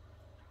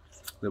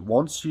 that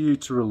wants you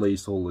to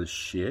release all this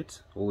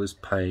shit, all this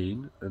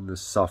pain and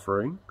this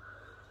suffering,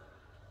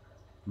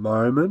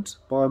 moment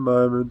by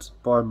moment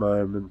by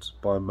moment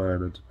by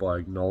moment, by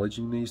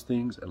acknowledging these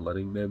things and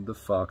letting them the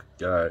fuck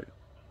go.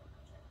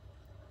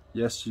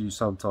 Yes, you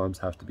sometimes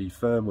have to be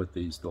firm with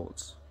these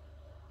thoughts.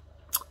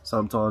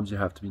 Sometimes you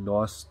have to be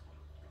nice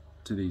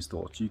to these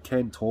thoughts. You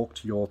can talk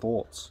to your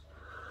thoughts.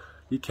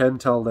 You can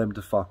tell them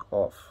to fuck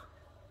off.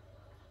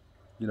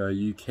 You know,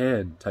 you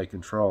can take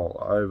control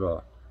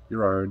over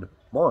your own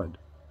mind.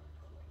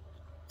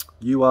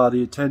 You are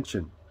the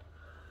attention.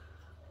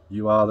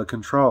 You are the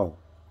control.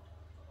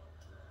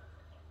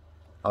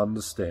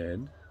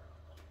 Understand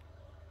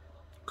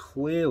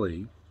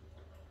clearly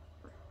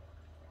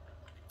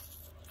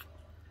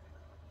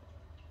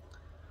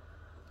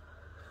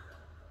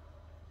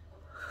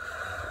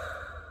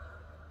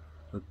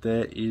that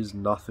there is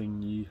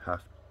nothing you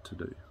have to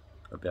do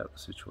about the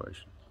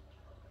situation.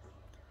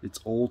 It's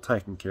all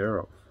taken care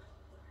of.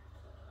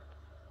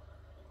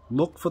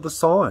 Look for the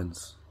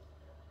signs.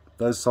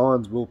 Those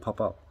signs will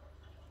pop up.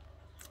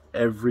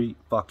 Every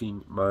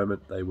fucking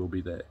moment they will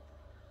be there.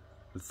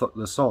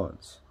 The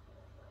signs.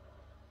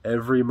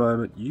 Every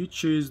moment. You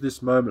choose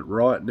this moment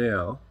right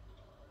now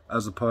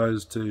as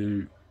opposed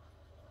to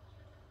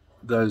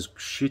those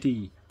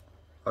shitty,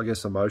 I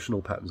guess,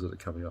 emotional patterns that are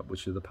coming up,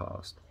 which are the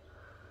past.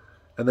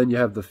 And then you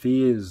have the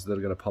fears that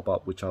are going to pop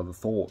up, which are the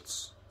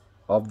thoughts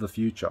of the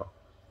future.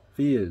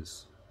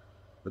 Fears.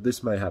 But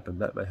this may happen,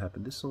 that may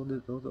happen, this or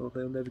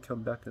they'll never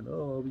come back, and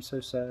oh, I'll be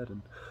so sad,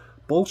 and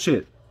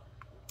bullshit.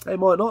 They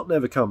might not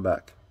never come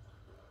back.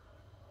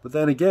 But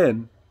then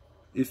again,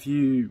 if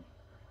you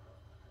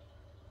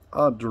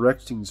aren't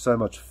directing so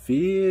much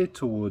fear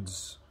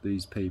towards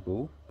these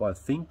people by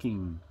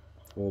thinking,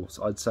 or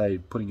I'd say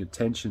putting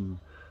attention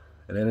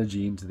and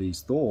energy into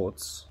these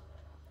thoughts,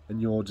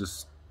 and you're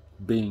just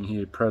being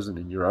here present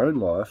in your own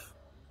life,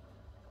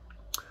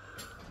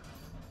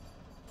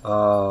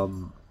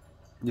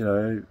 you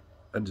know,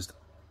 and just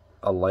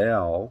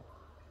allow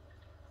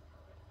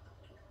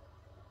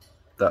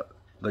that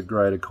the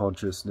greater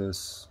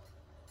consciousness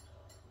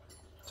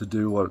to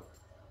do what,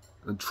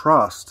 and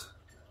trust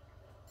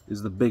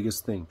is the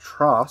biggest thing.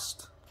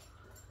 Trust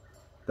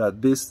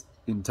that this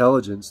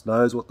intelligence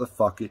knows what the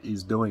fuck it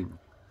is doing.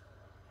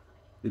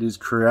 It is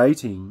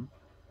creating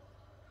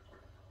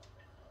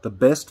the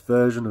best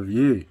version of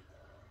you.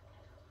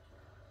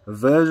 A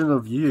version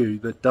of you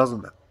that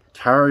doesn't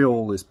carry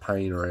all this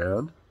pain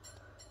around,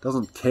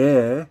 doesn't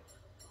care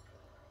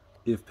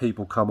if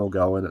people come or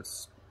go and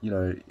it's, you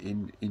know,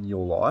 in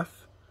your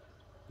life.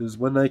 Because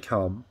when they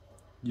come,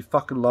 you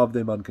fucking love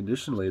them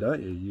unconditionally,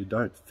 don't you? You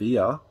don't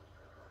fear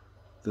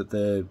that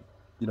they're,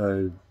 you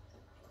know,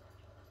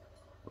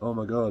 oh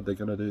my God, they're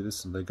going to do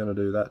this and they're going to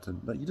do that.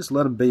 And you just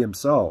let them be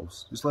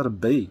themselves. Just let them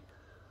be.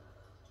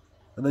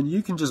 And then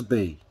you can just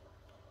be.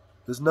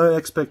 There's no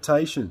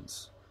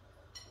expectations.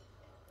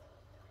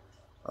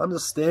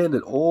 Understand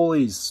that all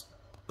these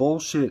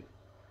bullshit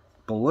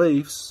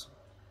beliefs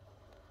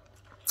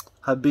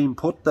have been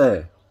put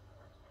there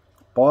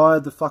by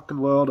the fucking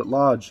world at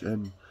large,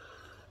 and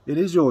it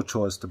is your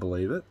choice to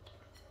believe it.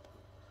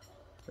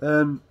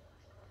 And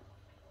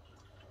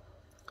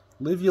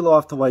live your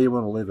life the way you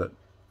want to live it.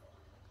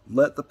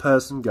 Let the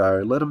person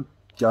go. Let them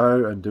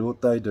go and do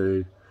what they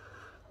do.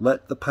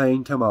 Let the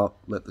pain come up.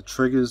 Let the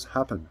triggers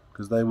happen,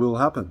 because they will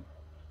happen.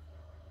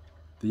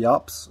 The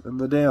ups and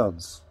the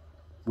downs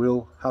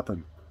will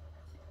happen.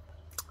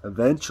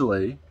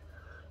 Eventually,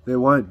 there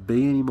won't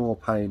be any more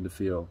pain to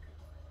feel.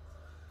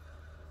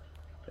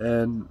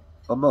 And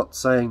I'm not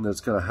saying that it's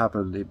going to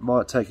happen. It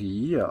might take a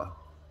year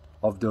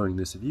of doing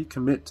this. If you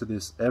commit to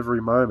this every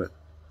moment,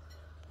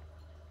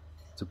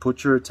 to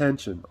put your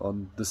attention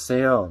on the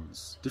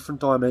sounds,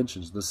 different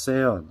dimensions, the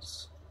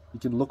sounds. You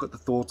can look at the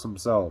thoughts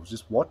themselves.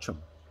 Just watch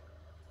them.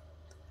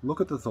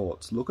 Look at the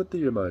thoughts. Look at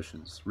the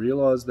emotions.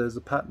 Realize there's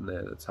a pattern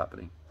there that's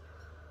happening.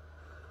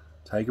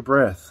 Take a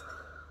breath.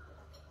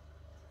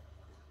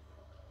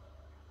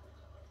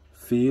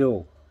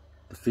 Feel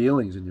the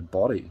feelings in your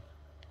body.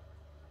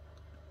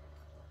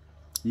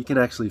 You can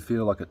actually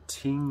feel like a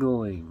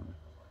tingling,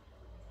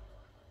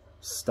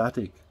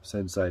 static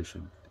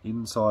sensation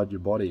inside your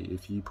body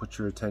if you put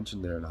your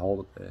attention there and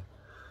hold it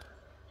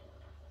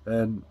there.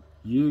 And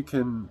you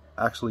can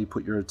actually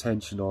put your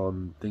attention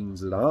on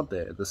things that aren't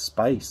there. The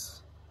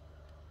space,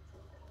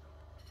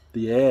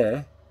 the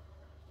air.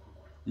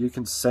 You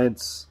can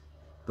sense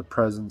the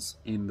presence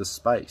in the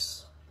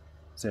space.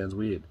 Sounds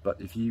weird, but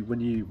if you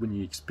when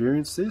you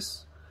experience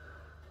this,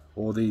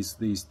 or these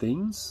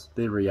things,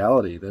 they're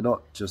reality. They're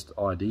not just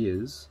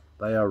ideas.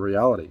 They are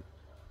reality.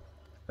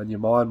 And your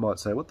mind might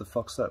say, "What the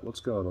fuck's that? What's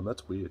going on?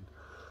 That's weird."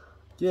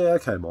 Yeah,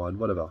 okay, mind,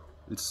 whatever.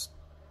 It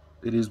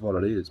is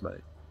what it is,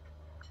 mate.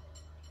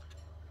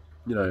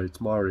 You know,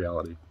 it's my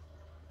reality.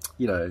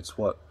 You know, it's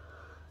what,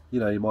 you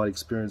know, you might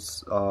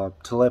experience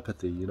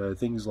telepathy, you know,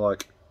 things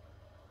like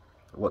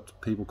what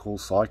people call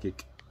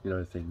psychic, you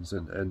know, things,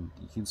 and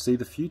you can see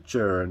the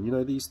future, and, you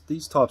know,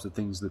 these types of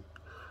things that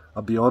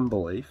are beyond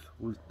belief.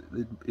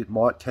 It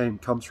might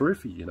come through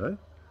for you, you know,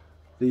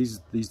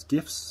 these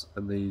gifts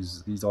and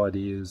these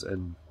ideas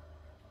and,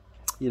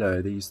 you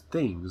know, these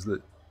things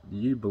that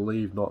you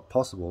believe not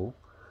possible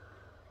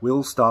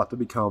will start to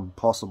become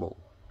possible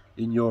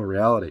in your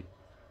reality.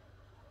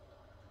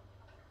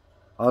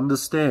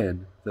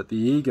 Understand that the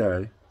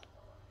ego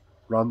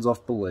runs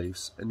off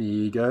beliefs, and the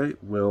ego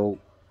will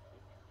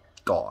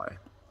die.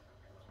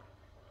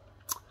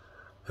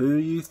 Who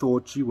you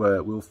thought you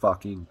were will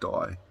fucking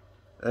die.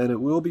 And it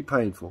will be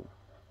painful.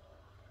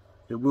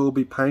 It will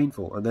be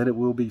painful, and then it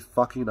will be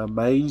fucking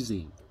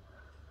amazing.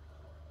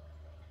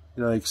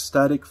 You know,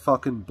 ecstatic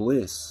fucking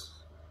bliss.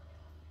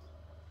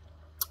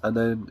 And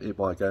then it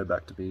might go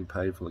back to being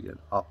painful again.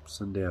 Ups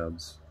and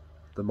downs.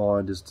 The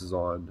mind is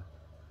designed.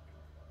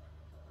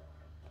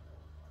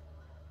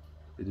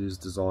 It is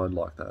designed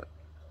like that.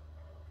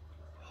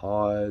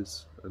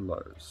 Highs and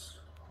lows.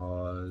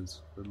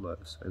 Highs and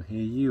lows. And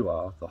here you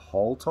are the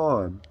whole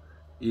time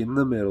in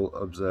the middle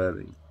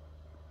observing.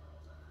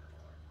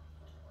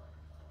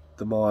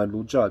 The mind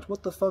will judge.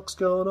 What the fuck's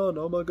going on?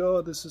 Oh my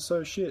god, this is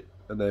so shit.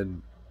 And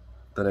then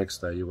the next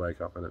day you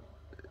wake up and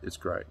it's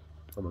great.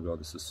 Oh my god,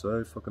 this is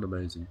so fucking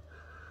amazing.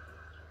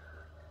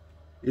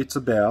 It's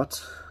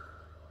about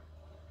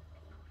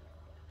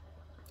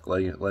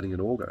letting it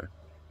all go.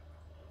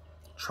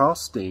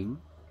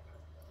 Trusting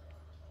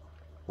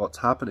what's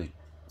happening.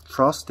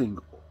 Trusting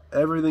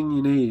everything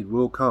you need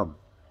will come.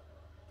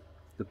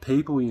 The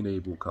people you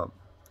need will come.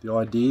 The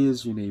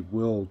ideas you need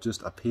will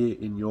just appear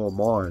in your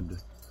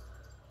mind.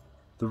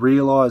 The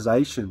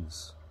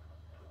realizations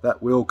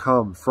that will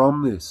come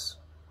from this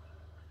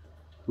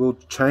will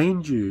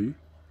change you,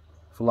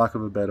 for lack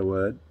of a better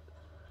word,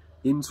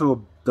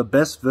 into the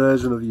best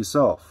version of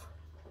yourself.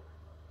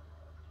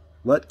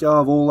 Let go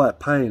of all that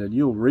pain and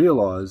you'll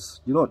realize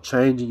you're not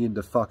changing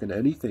into fucking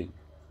anything.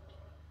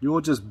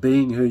 You're just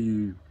being who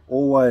you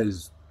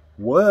always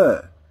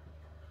were.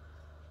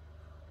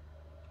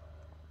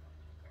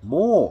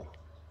 More.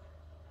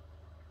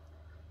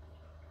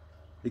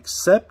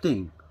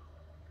 Accepting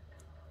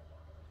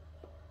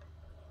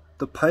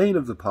the pain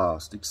of the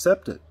past.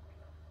 Accept it.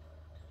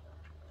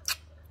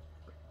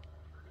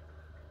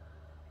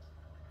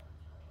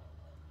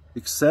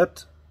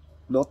 Accept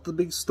not the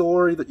big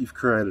story that you've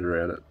created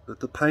around it, that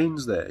the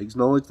pain's there.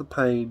 Acknowledge the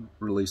pain,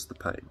 release the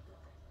pain.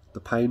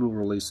 The pain will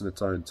release in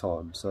its own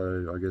time.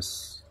 So I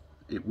guess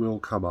it will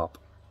come up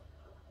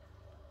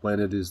when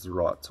it is the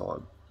right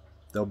time.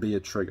 There'll be a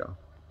trigger.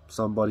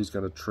 Somebody's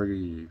going to trigger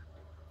you.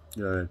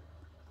 You know,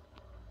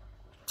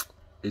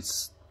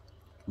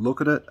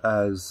 look at it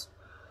as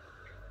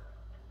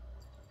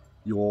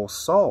your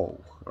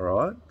soul,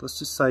 alright? Let's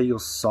just say your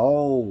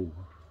soul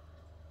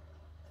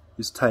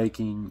is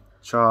taking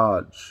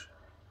charge.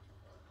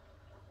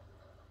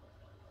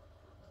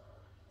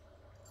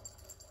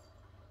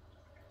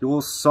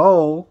 Your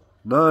soul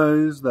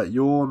knows that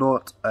you're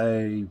not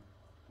a,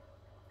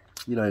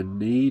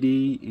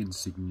 needy,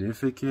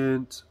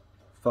 insignificant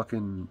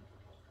fucking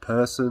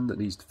person that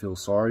needs to feel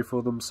sorry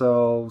for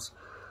themselves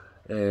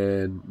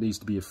and needs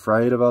to be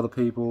afraid of other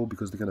people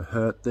because they're going to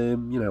hurt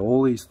them.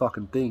 All these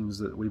fucking things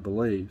that we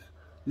believe.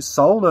 Your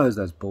soul knows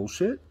that's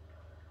bullshit.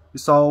 Your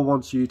soul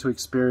wants you to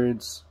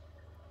experience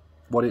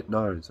what it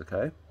knows,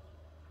 okay?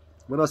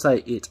 When I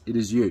say it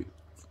is you.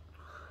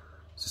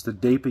 It's just a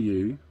deeper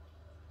you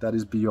that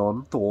is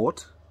beyond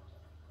thought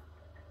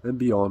and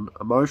beyond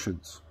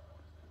emotions.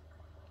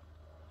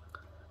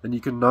 And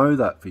you can know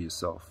that for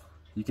yourself.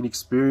 You can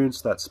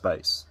experience that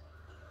space.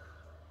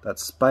 That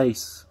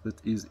space that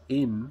is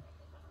in,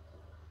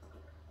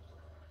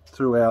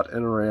 throughout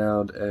and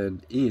around,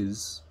 and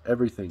is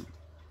everything.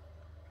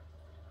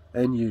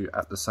 And you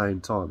at the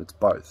same time. It's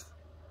both.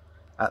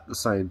 At the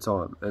same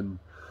time. And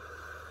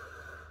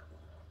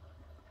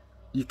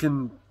you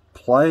can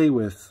play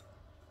with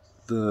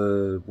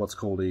what's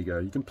called ego.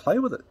 You can play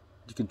with it.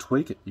 You can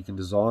tweak it. You can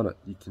design it.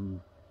 You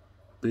can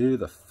be who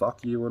the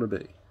fuck you want to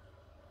be.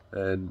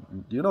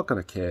 And you're not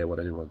going to care what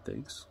anyone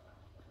thinks.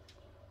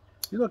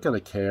 You're not going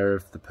to care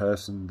if the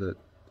person that,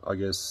 I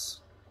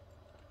guess,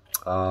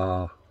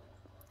 the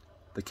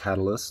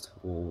catalyst,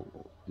 or,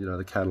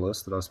 the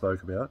catalyst that I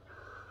spoke about,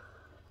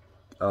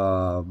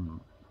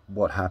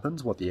 what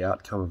happens, what the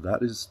outcome of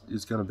that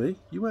is going to be.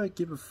 You won't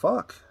give a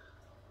fuck.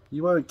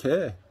 You won't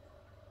care.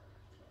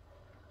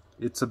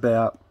 It's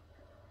about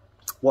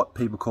what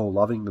people call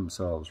loving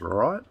themselves,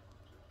 right?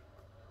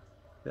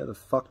 How the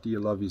fuck do you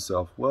love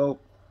yourself? Well,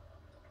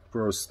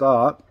 for a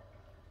start,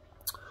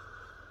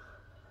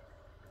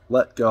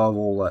 let go of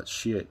all that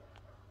shit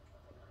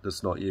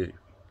that's not you.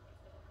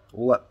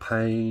 All that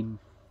pain,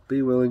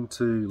 be willing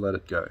to let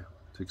it go,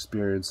 to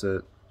experience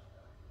it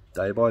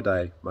day by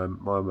day,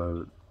 moment by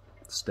moment,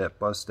 step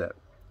by step.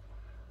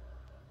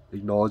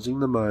 Acknowledging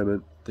the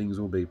moment, things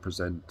will be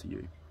presented to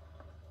you.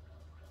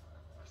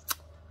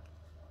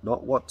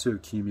 Not what to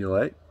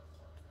accumulate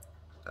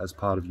as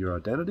part of your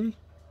identity,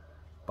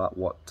 but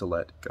what to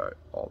let go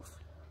of.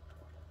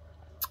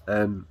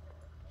 And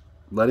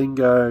letting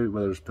go,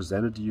 whether it's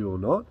presented to you or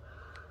not,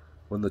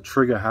 when the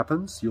trigger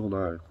happens, you'll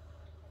know.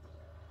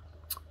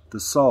 The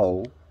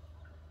soul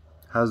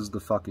has the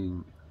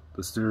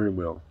steering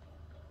wheel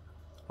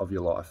of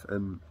your life,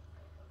 and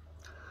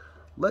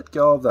let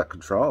go of that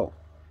control.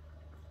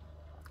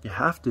 You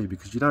have to,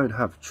 because you don't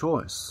have a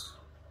choice.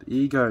 The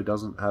ego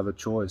doesn't have a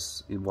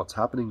choice in what's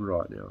happening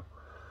right now.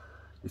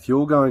 If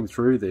you're going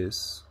through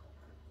this,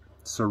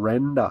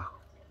 surrender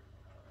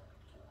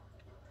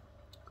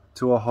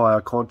to a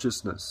higher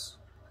consciousness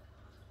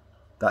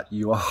that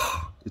you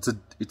are. It's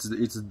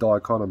a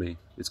dichotomy.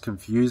 It's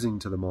confusing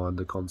to the mind,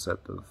 the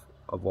concept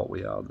of what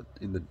we are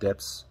in the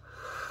depths,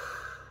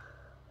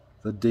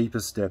 the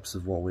deepest depths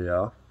of what we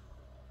are.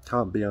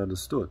 Can't be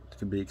understood. It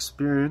can be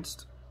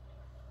experienced,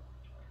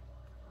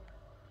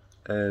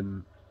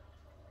 and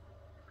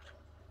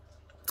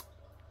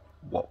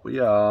what we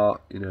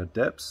are in our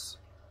depths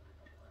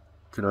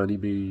can only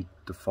be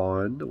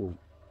defined, or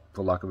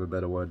for lack of a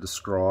better word,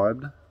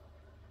 described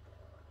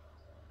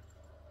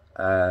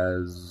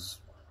as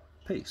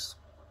peace,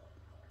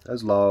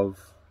 as love,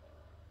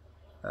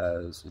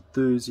 as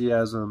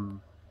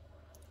enthusiasm,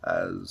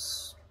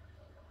 as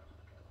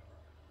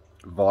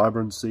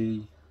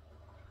vibrancy.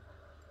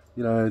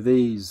 They're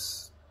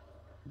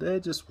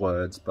just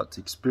words, but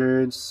to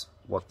experience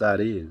what that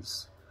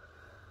is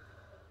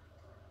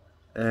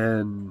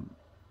and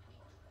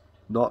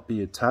not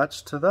be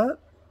attached to that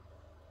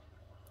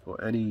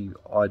or any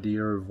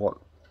idea of what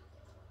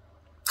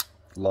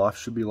life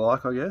should be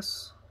like, I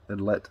guess,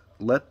 and let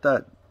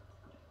your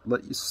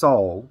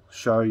soul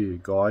show you,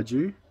 guide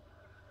you,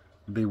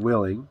 and be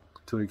willing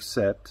to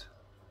accept,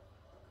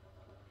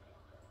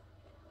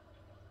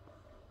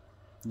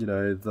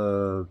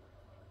 the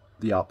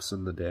ups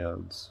and the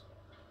downs,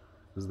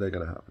 because they're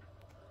going to happen.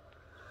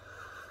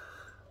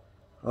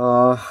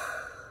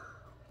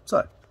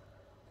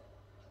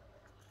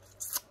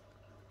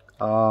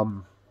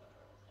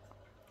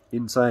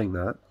 In saying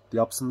that,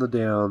 the ups and the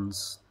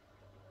downs,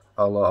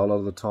 a lot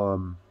of the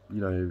time,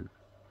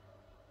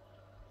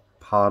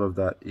 part of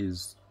that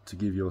is to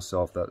give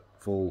yourself that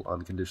full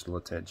unconditional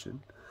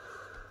attention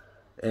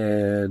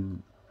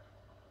and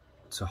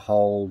to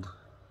hold,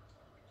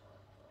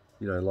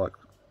 like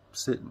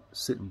sit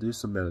and do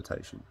some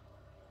meditation.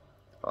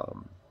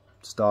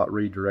 Start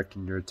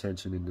redirecting your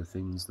attention into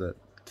things that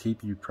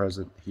keep you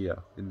present here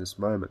in this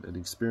moment and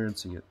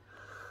experiencing it.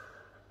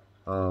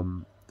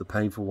 The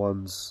painful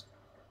ones,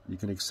 you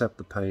can accept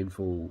the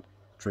painful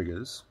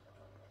triggers,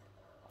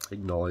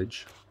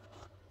 acknowledge,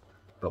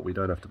 but we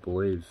don't have to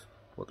believe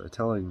what they're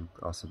telling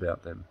us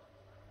about them.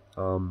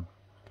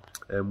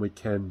 And we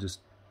can just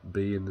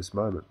be in this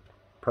moment,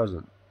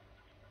 present.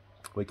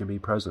 We can be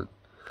present.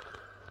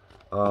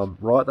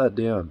 Write that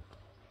down.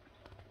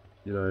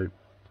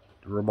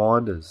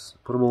 Reminders.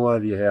 Put them all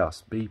over your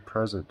house. Be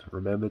present.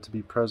 Remember to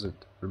be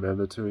present.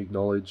 Remember to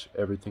acknowledge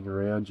everything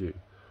around you.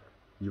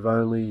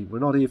 We're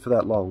not here for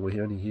that long.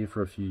 We're only here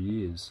for a few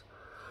years.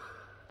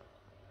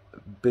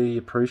 be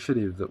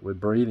appreciative that we're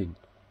breathing.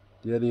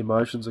 Yeah, the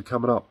emotions are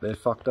coming up. They're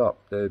fucked up.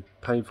 They're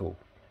painful.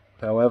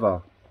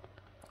 However,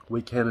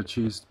 we can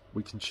choose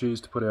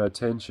to put our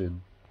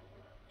attention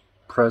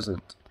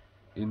present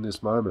in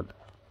this moment,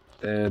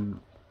 and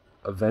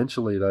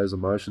eventually those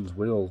emotions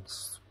will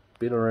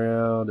spin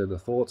around, and the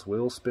thoughts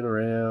will spin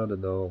around,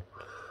 and they'll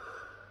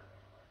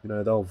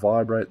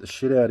vibrate the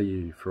shit out of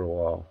you for a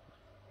while.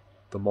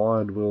 The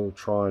mind will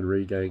try and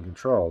regain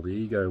control. The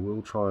ego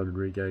will try and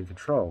regain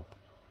control,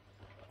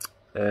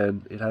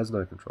 and it has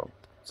no control.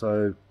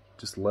 So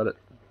just let it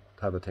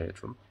have a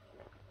tantrum.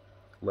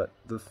 Let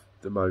the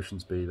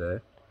emotions be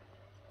there.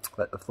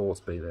 Let the thoughts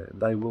be there.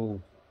 And they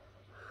will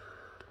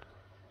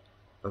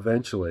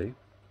eventually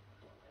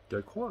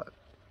go quiet.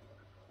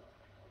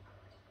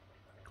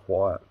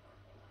 Quiet.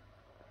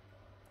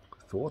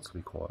 Thoughts will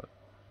be quiet.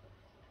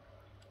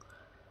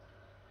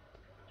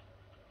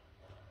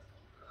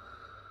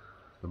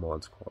 The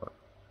mind's quiet.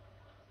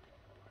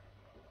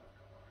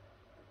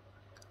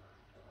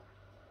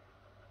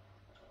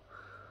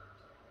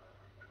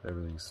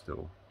 Everything's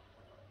still.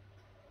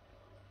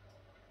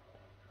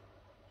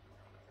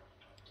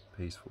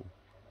 Peaceful.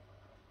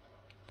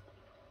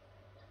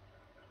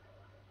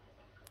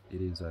 It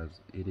is as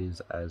it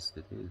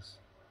is.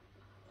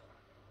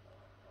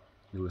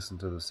 You listen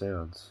to the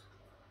sounds.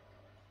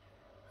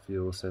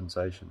 Feel the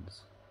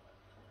sensations.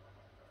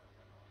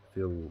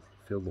 Feel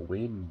the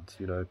wind,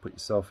 put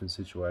yourself in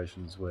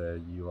situations where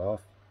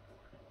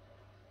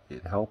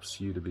it helps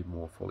you to be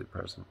more fully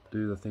present.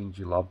 Do the things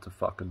you love to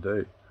fucking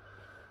do.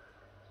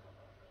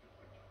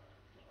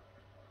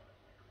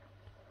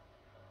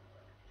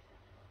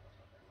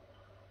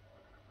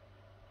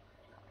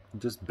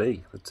 Just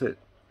be, that's it.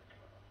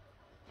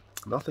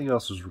 Nothing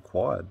else is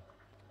required.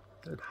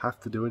 You don't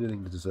have to do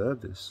anything to deserve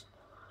this.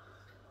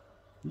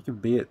 You can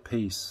be at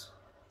peace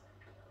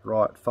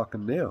right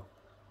fucking now.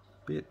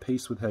 Be at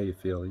peace with how you're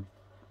feeling.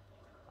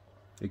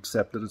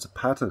 Accept that it's a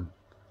pattern.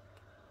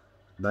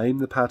 Name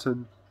the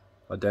pattern.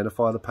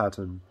 Identify the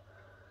pattern.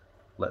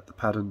 Let the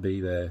pattern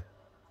be there.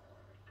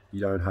 You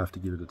don't have to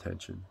give it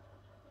attention.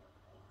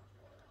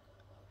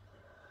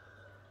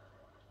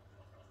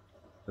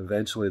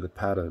 Eventually the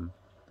pattern,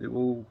 it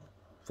will,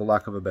 for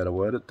lack of a better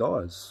word, it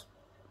dies.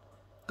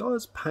 It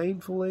dies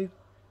painfully.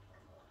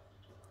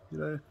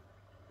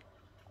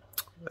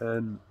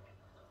 And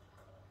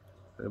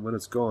when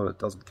it's gone, it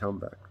doesn't come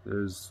back.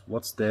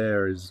 What's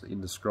there is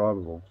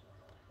indescribable.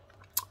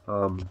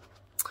 A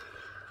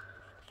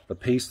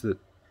peace that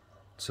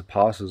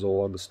surpasses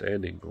all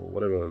understanding, or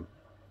whatever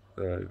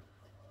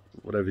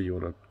you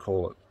want to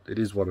call it. It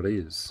is what it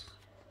is.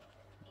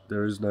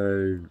 There is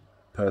no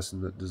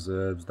person that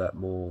deserves that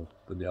more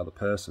than the other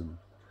person.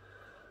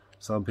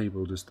 Some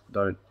people just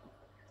don't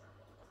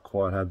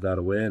quite have that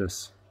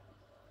awareness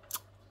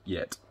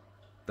yet.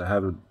 They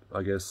haven't,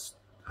 I guess,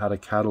 had a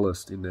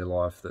catalyst in their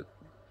life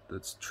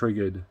that's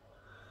triggered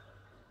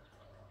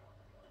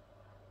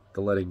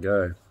the letting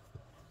go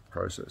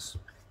process.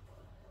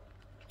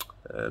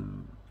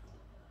 And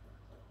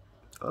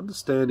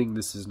understanding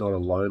this is not a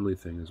lonely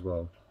thing as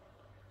well.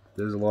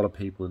 There's a lot of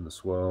people in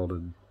this world,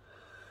 and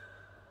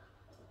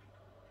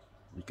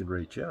you can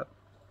reach out.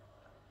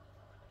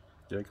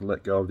 You can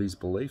let go of these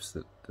beliefs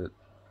that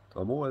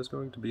I'm always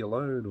going to be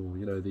alone, or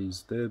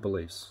their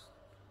beliefs.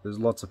 There's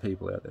lots of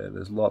people out there.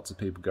 There's lots of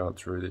people going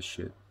through this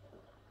shit.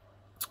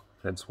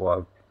 Hence why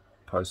I've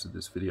posted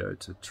this video,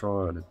 to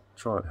try and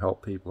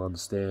help people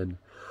understand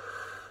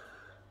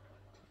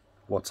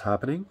what's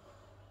happening.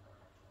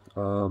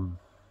 And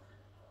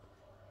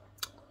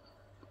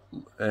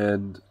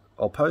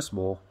I'll post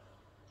more,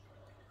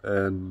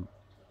 and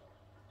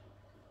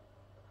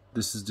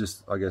this is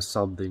just, I guess,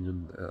 something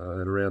and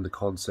around the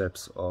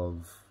concepts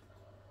of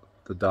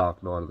the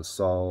dark night of the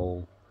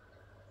soul,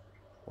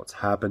 what's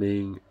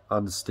happening.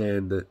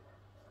 Understand that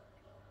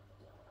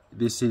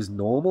this is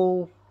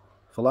normal,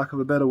 for lack of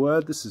a better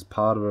word. This is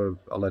part of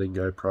a letting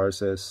go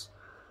process.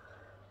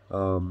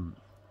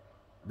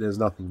 There's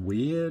nothing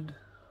weird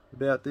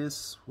about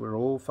this. We're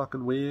all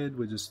fucking weird.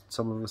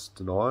 Some of us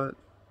deny it.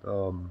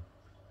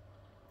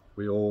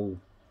 We all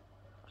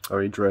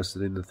are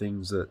interested in the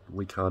things that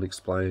we can't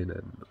explain,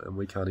 and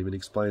we can't even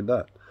explain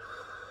that.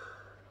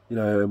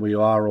 And we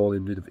are all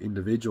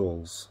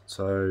individuals.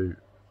 So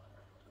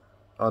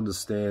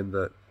understand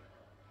that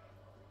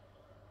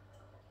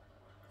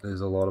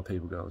there's a lot of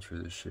people going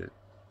through this shit.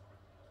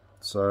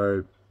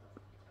 So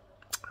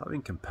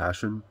having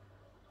compassion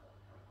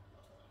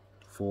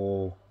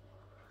for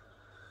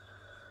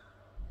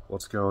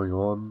what's going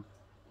on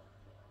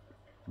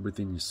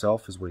within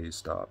yourself is where you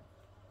start.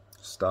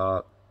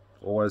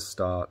 Always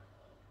start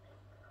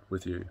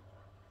with you,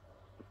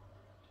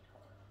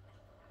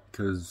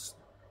 because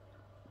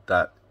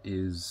that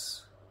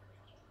is,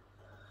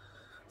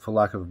 for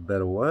lack of a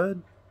better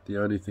word, the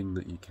only thing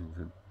that you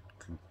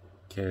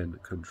can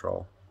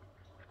control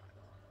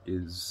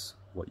is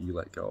what you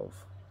let go of,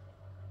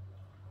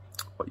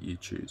 what you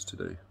choose to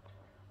do.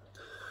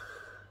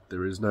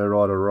 There is no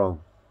right or wrong.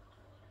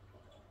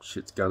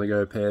 Shit's gonna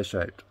go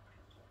pear-shaped.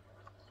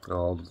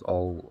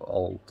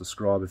 I'll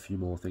describe a few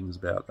more things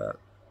about that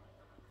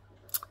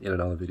in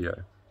another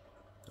video.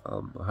 I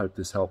hope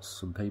this helps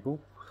some people,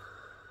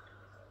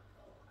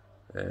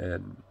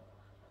 and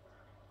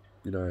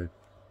you know,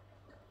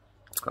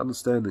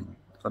 understanding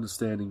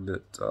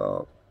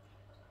that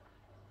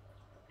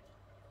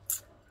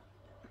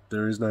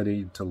there is no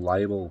need to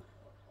label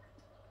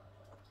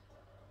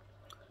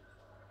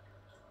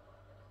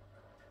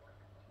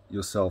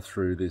yourself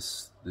through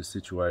this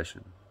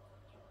situation.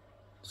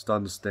 Just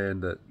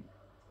understand that,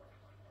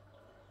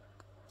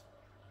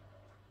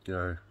 you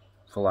know,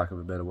 for lack of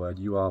a better word,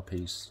 you are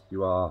peace.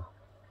 You are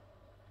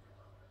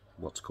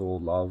what's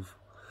called love,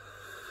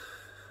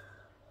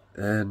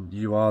 and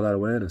you are that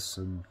awareness,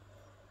 and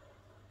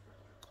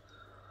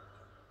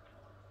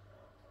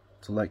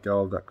to let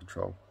go of that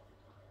control,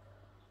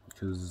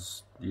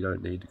 because you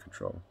don't need to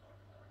control.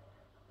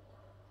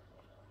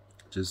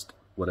 Just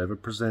whatever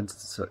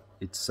presents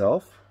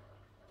itself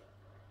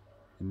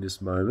in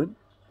this moment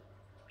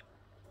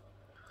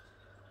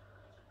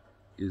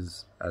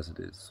is as it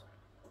is.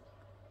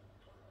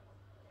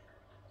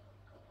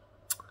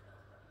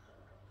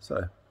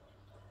 So,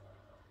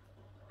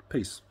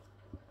 peace.